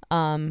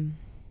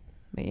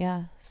 But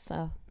yeah,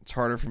 so it's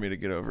harder for me to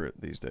get over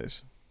it these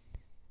days.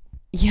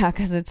 Yeah,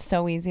 because it's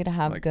so easy to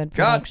have good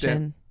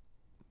production.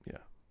 Yeah.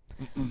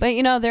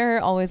 But there are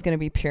always going to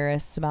be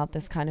purists about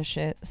this kind of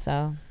shit.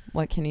 So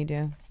what can you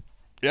do?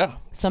 Yeah.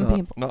 Some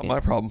people. Not my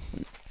problem.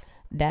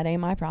 That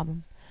ain't my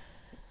problem.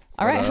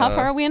 All right, how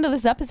far are we into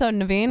this episode,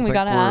 Navene? We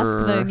got to ask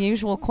the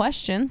usual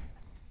question.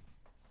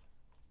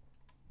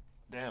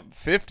 Damn,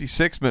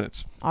 56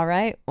 minutes. All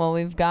right. Well,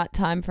 we've got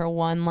time for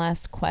one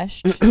last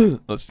question. You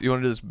want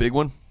to do this big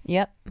one?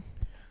 Yep.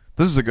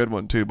 This is a good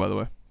one, too, by the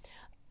way.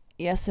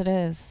 Yes, it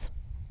is.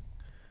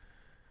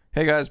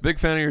 Hey, guys. Big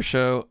fan of your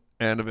show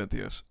and of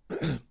Entheos.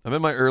 I'm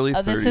in my early 30s.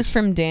 Oh, this is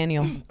from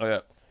Daniel.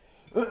 Oh,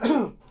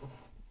 yeah.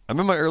 I'm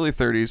in my early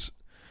 30s,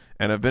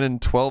 and I've been in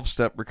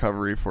 12-step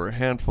recovery for a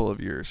handful of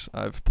years.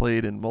 I've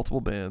played in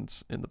multiple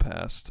bands in the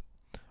past,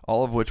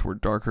 all of which were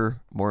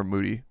darker, more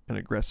moody, and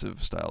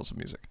aggressive styles of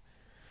music.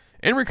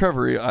 In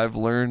recovery, I've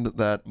learned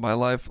that my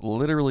life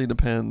literally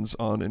depends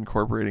on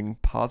incorporating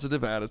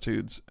positive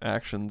attitudes,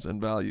 actions, and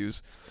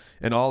values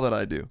in all that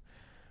I do.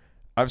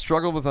 I've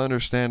struggled with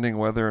understanding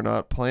whether or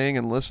not playing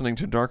and listening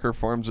to darker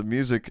forms of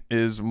music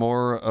is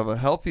more of a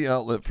healthy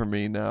outlet for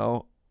me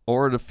now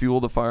or to fuel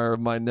the fire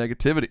of my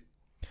negativity,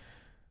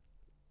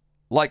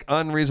 like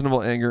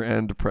unreasonable anger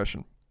and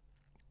depression.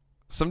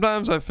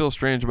 Sometimes I feel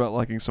strange about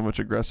liking so much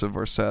aggressive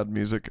or sad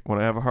music when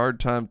I have a hard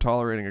time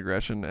tolerating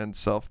aggression and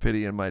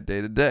self-pity in my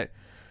day-to-day.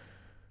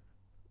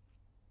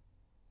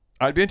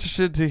 I'd be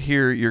interested to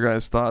hear your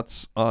guys'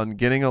 thoughts on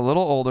getting a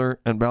little older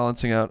and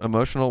balancing out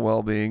emotional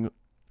well-being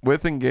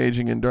with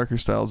engaging in darker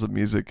styles of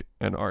music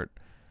and art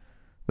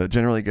that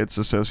generally gets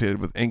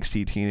associated with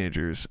angsty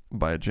teenagers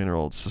by a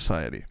general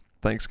society.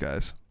 Thanks,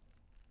 guys.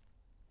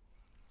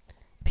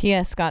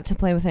 P.S. Got to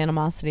play with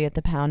Animosity at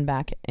the Pound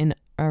back in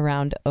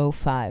around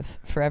 05.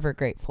 Forever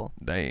grateful.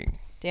 Dang.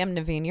 Damn,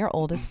 Navene, you're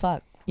old as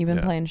fuck. You've been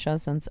playing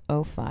shows since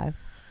 05.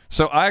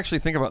 So I actually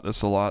think about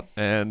this a lot,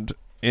 and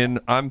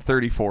I'm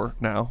 34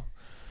 now,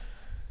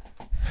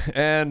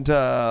 and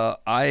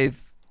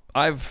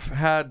I've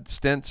had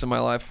stints in my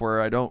life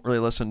where I don't really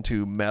listen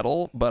to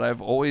metal, but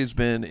I've always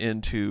been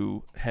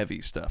into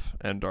heavy stuff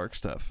and dark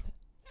stuff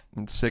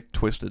and sick,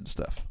 twisted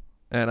stuff.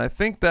 And I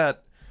think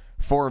that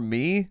for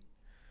me,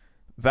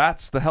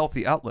 that's the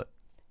healthy outlet.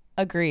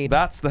 Agreed.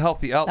 That's the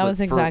healthy outlet. That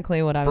was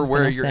exactly what I was for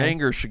where gonna your say.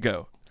 anger should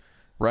go,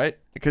 right?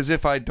 Because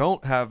if I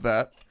don't have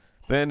that,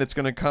 then it's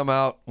going to come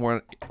out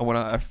when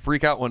I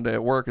freak out one day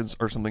at work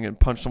or something and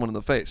punch someone in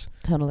the face.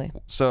 Totally.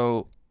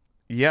 So,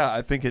 yeah,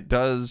 I think it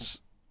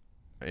does.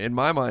 In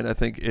my mind, I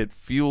think it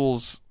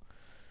fuels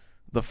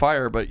the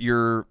fire, but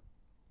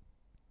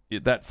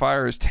that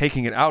fire is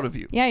taking it out of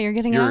you. Yeah, you're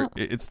getting out.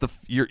 It's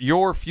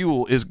your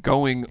fuel is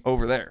going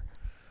over there.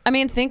 I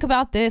mean, think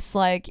about this.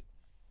 Like,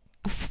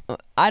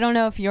 I don't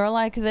know if you're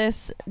like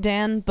this,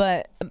 Dan,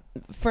 but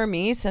for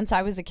me, since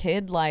I was a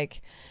kid,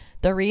 like,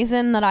 the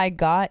reason that I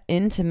got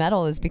into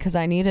metal is because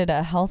I needed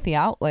a healthy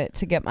outlet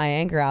to get my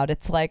anger out.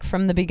 It's like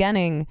from the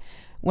beginning,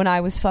 when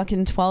I was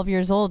fucking 12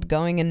 years old,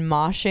 going and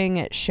moshing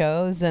at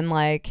shows and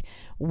like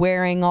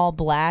wearing all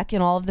black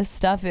and all of this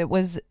stuff,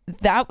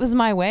 that was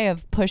my way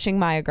of pushing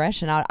my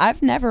aggression out.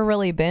 I've never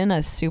really been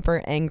a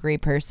super angry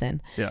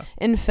person. Yeah.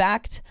 In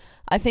fact,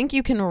 I think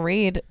you can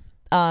read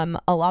a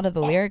lot of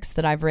the lyrics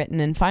that I've written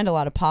and find a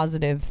lot of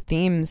positive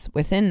themes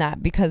within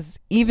that, because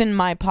even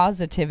my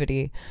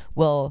positivity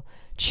will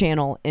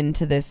channel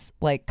into this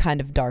like kind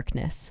of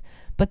darkness.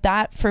 But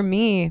that, for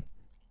me,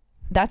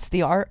 that's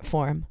the art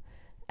form.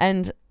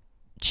 And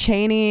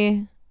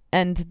Chaney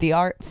and the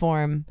art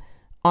form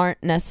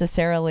aren't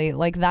necessarily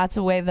like, that's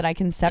a way that I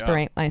can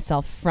separate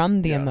myself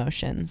from the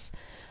emotions.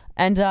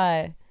 And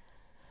I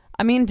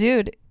mean,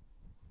 dude,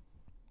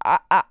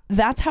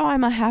 that's how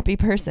I'm a happy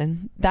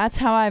person. That's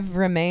how I've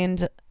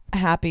remained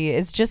happy,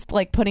 is just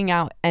like putting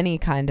out any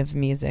kind of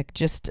music,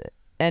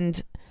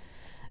 and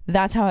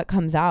that's how it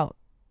comes out.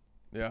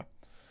 Yeah.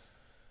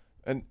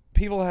 And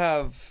people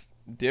have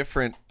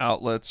different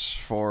outlets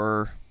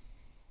for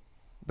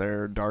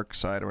their dark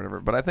side or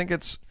whatever, but I think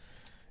it's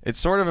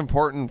sort of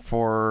important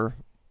for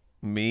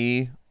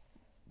me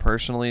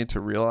personally to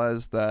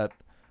realize that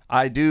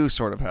I do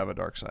sort of have a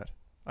dark side.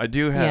 I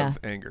do have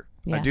anger.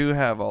 I do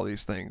have all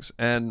these things.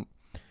 And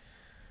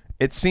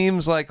it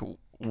seems like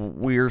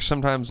we're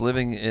sometimes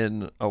living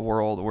in a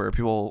world where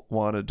people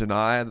want to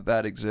deny that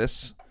that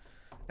exists.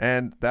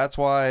 And that's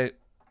why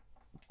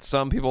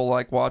some people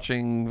like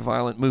watching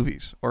violent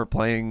movies or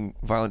playing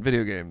violent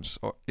video games.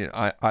 Or, you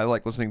know, I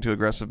like listening to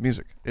aggressive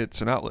music.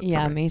 It's an outlet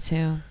for me. Me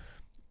too.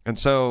 And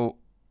so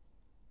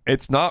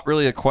it's not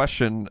really a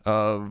question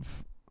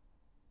of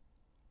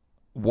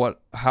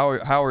how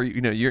are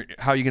you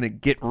how are you going to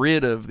get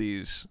rid of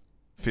these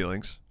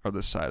feelings or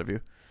this side of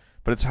you,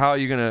 but it's how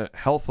you're going to a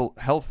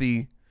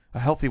healthy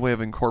way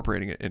of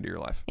incorporating it into your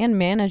life and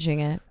managing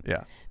it.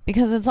 Yeah.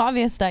 Because it's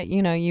obvious that,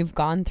 you know, you've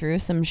gone through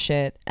some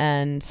shit,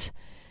 and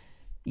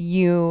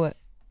I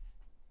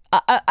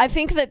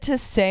think that to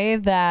say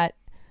that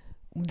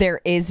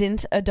there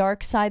isn't a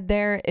dark side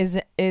there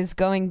is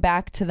going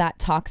back to that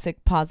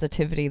toxic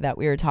positivity that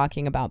we were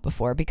talking about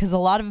before, because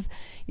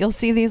you'll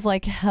see these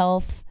like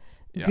health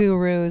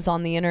gurus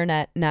on the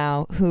internet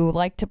now who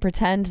like to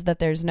pretend that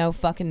there's no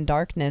fucking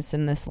darkness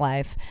in this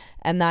life,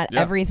 and that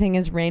everything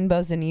is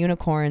rainbows and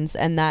unicorns,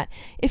 and that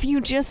if you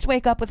just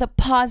wake up with a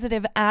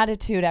positive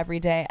attitude every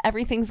day,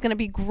 everything's gonna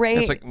be great.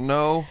 It's like,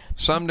 no,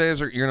 some days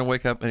you're gonna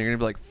wake up and you're gonna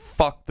be like,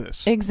 fuck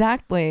this.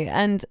 Exactly.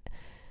 And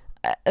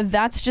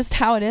that's just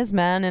how it is,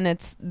 man. And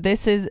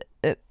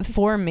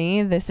for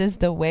me, this is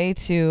the way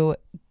to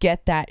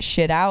get that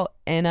shit out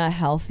in a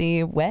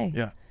healthy way.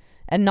 Yeah.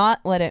 And not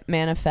let it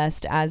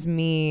manifest as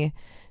me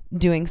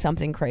doing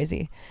something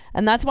crazy.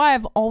 And that's why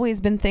I've always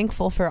been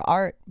thankful for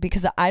art,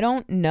 because I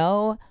don't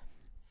know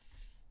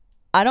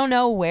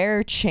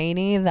where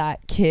Chaney,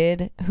 that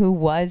kid who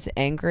was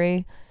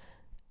angry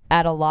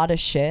at a lot of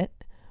shit,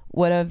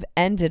 would have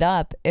ended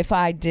up if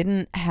I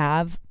didn't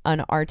have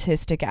an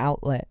artistic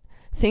outlet.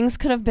 Things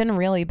could have been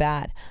really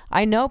bad.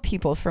 I know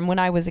people from when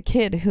I was a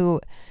kid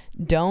who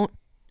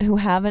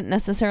haven't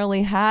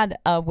necessarily had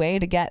a way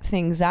to get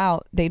things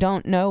out. They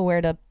don't know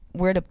where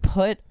to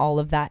put all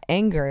of that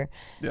anger,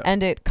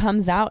 and it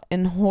comes out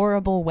in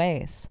horrible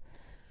ways.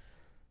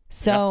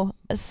 So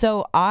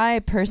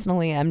I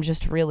personally am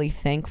just really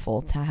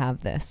thankful to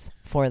have this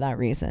for that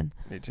reason.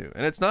 Me too.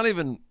 And it's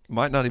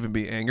might not even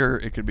be anger.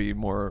 It could be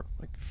more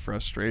like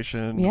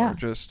frustration or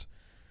just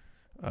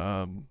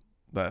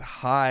that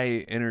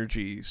high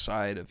energy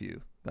side of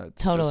you.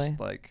 That's just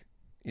like,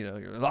 you know,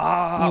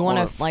 you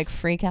want to like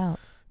freak out.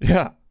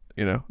 Yeah,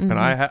 you know, and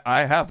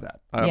I have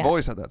that. I've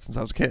always had that since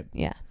I was a kid.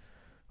 Yeah,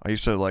 I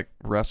used to like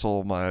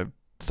wrestle my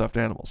stuffed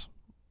animals,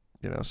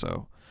 you know.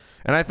 So,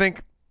 and I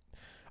think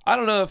I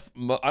don't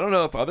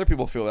know if other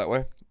people feel that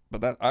way,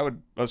 but that I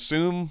would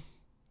assume,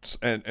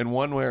 and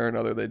one way or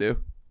another they do,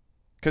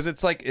 because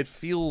it's like it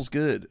feels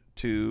good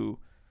to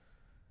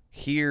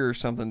hear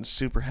something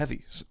super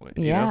heavy.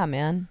 You know?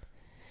 Man.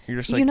 You're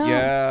just like,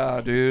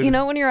 yeah, dude. You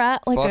know, when you're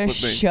at like a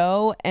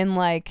show and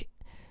like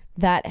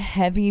that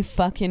heavy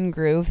fucking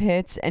groove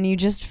hits and you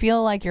just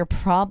feel like your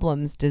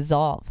problems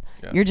dissolve.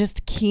 Yeah. You're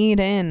just keyed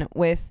in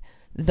with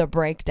the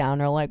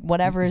breakdown or like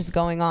whatever is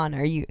going on,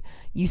 or you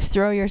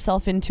throw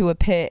yourself into a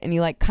pit and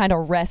you like kind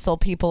of wrestle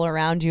people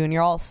around you and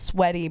you're all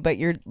sweaty, but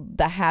you're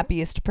the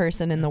happiest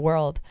person in the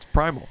world. It's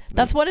primal.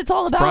 That's what it's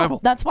all about. Primal.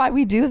 That's why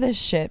we do this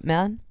shit,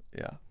 man.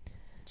 Yeah.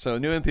 So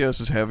new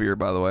Entheos is heavier,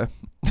 by the way.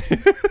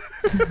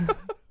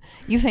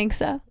 You think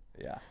so?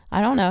 Yeah.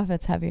 I don't know if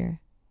it's heavier.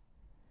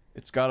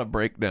 It's got a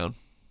breakdown.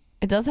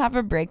 It does have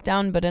a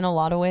breakdown, but in a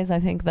lot of ways I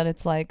think that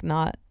it's like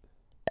not,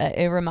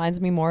 it reminds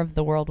me more of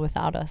the world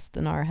without us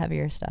than our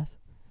heavier stuff.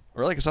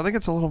 Really? Because I think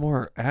it's a little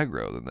more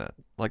aggro than that.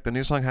 Like the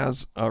new song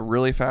has a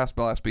really fast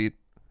blast beat.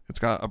 It's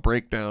got a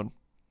breakdown.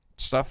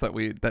 Stuff that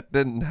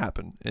didn't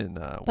happen in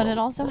but it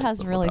also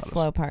has really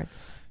slow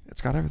parts.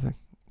 It's got everything.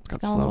 It's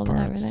got slow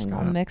parts. Everything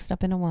all mixed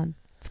up into one.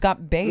 It's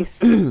got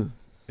bass.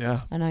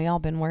 Yeah. I know y'all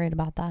been worried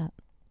about that.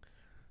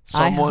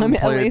 Someone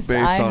played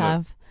bass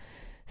on it.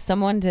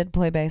 Someone did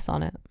play bass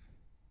on it.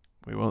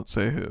 We won't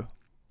say who.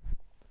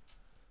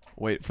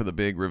 Wait for the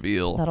big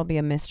reveal. That'll be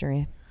a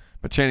mystery.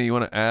 But Chaney, you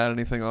want to add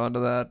anything on to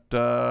that?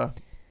 That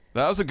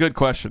was a good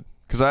question,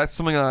 Because that's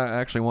something I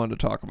actually wanted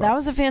to talk about. That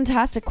was a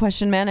fantastic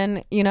question, man.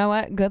 And you know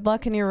what? Good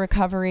luck in your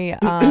recovery.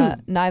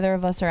 Neither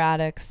of us are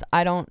addicts.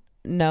 I don't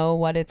know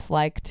what it's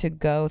like to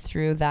go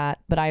through that,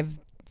 but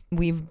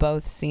we've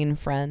both seen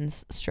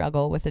friends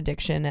struggle with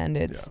addiction, and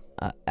it's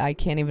I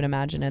can't even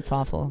imagine. It's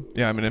awful.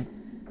 Yeah, I mean,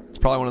 it's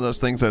probably one of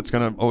those things that's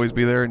going to always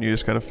be there, and you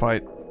just got to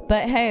fight.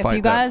 But hey, if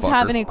you guys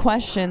have any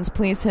questions,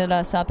 please hit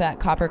us up at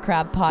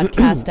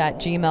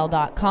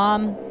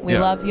KoperCrabbPodcast@gmail.com. We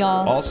love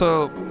y'all.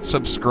 Also,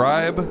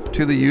 subscribe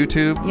to the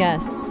YouTube.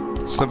 Yes.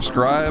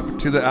 Subscribe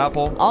to the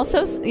Apple.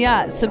 Also,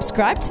 yeah,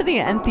 subscribe to the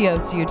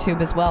Entheos YouTube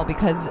as well,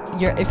 because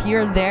if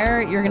you're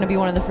there, you're going to be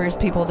one of the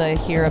first people to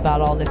hear about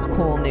all this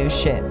cool new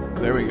shit.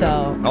 There we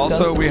go.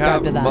 Also, we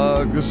have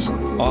mugs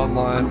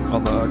online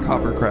on the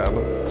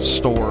KoperCrabb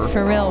store.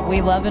 For real,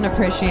 we love and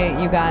appreciate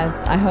you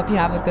guys. I hope you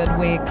have a good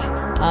week.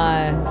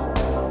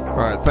 All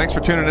right, thanks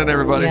for tuning in,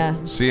 everybody. Yeah.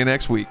 See you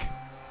next week.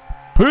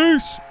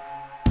 Peace.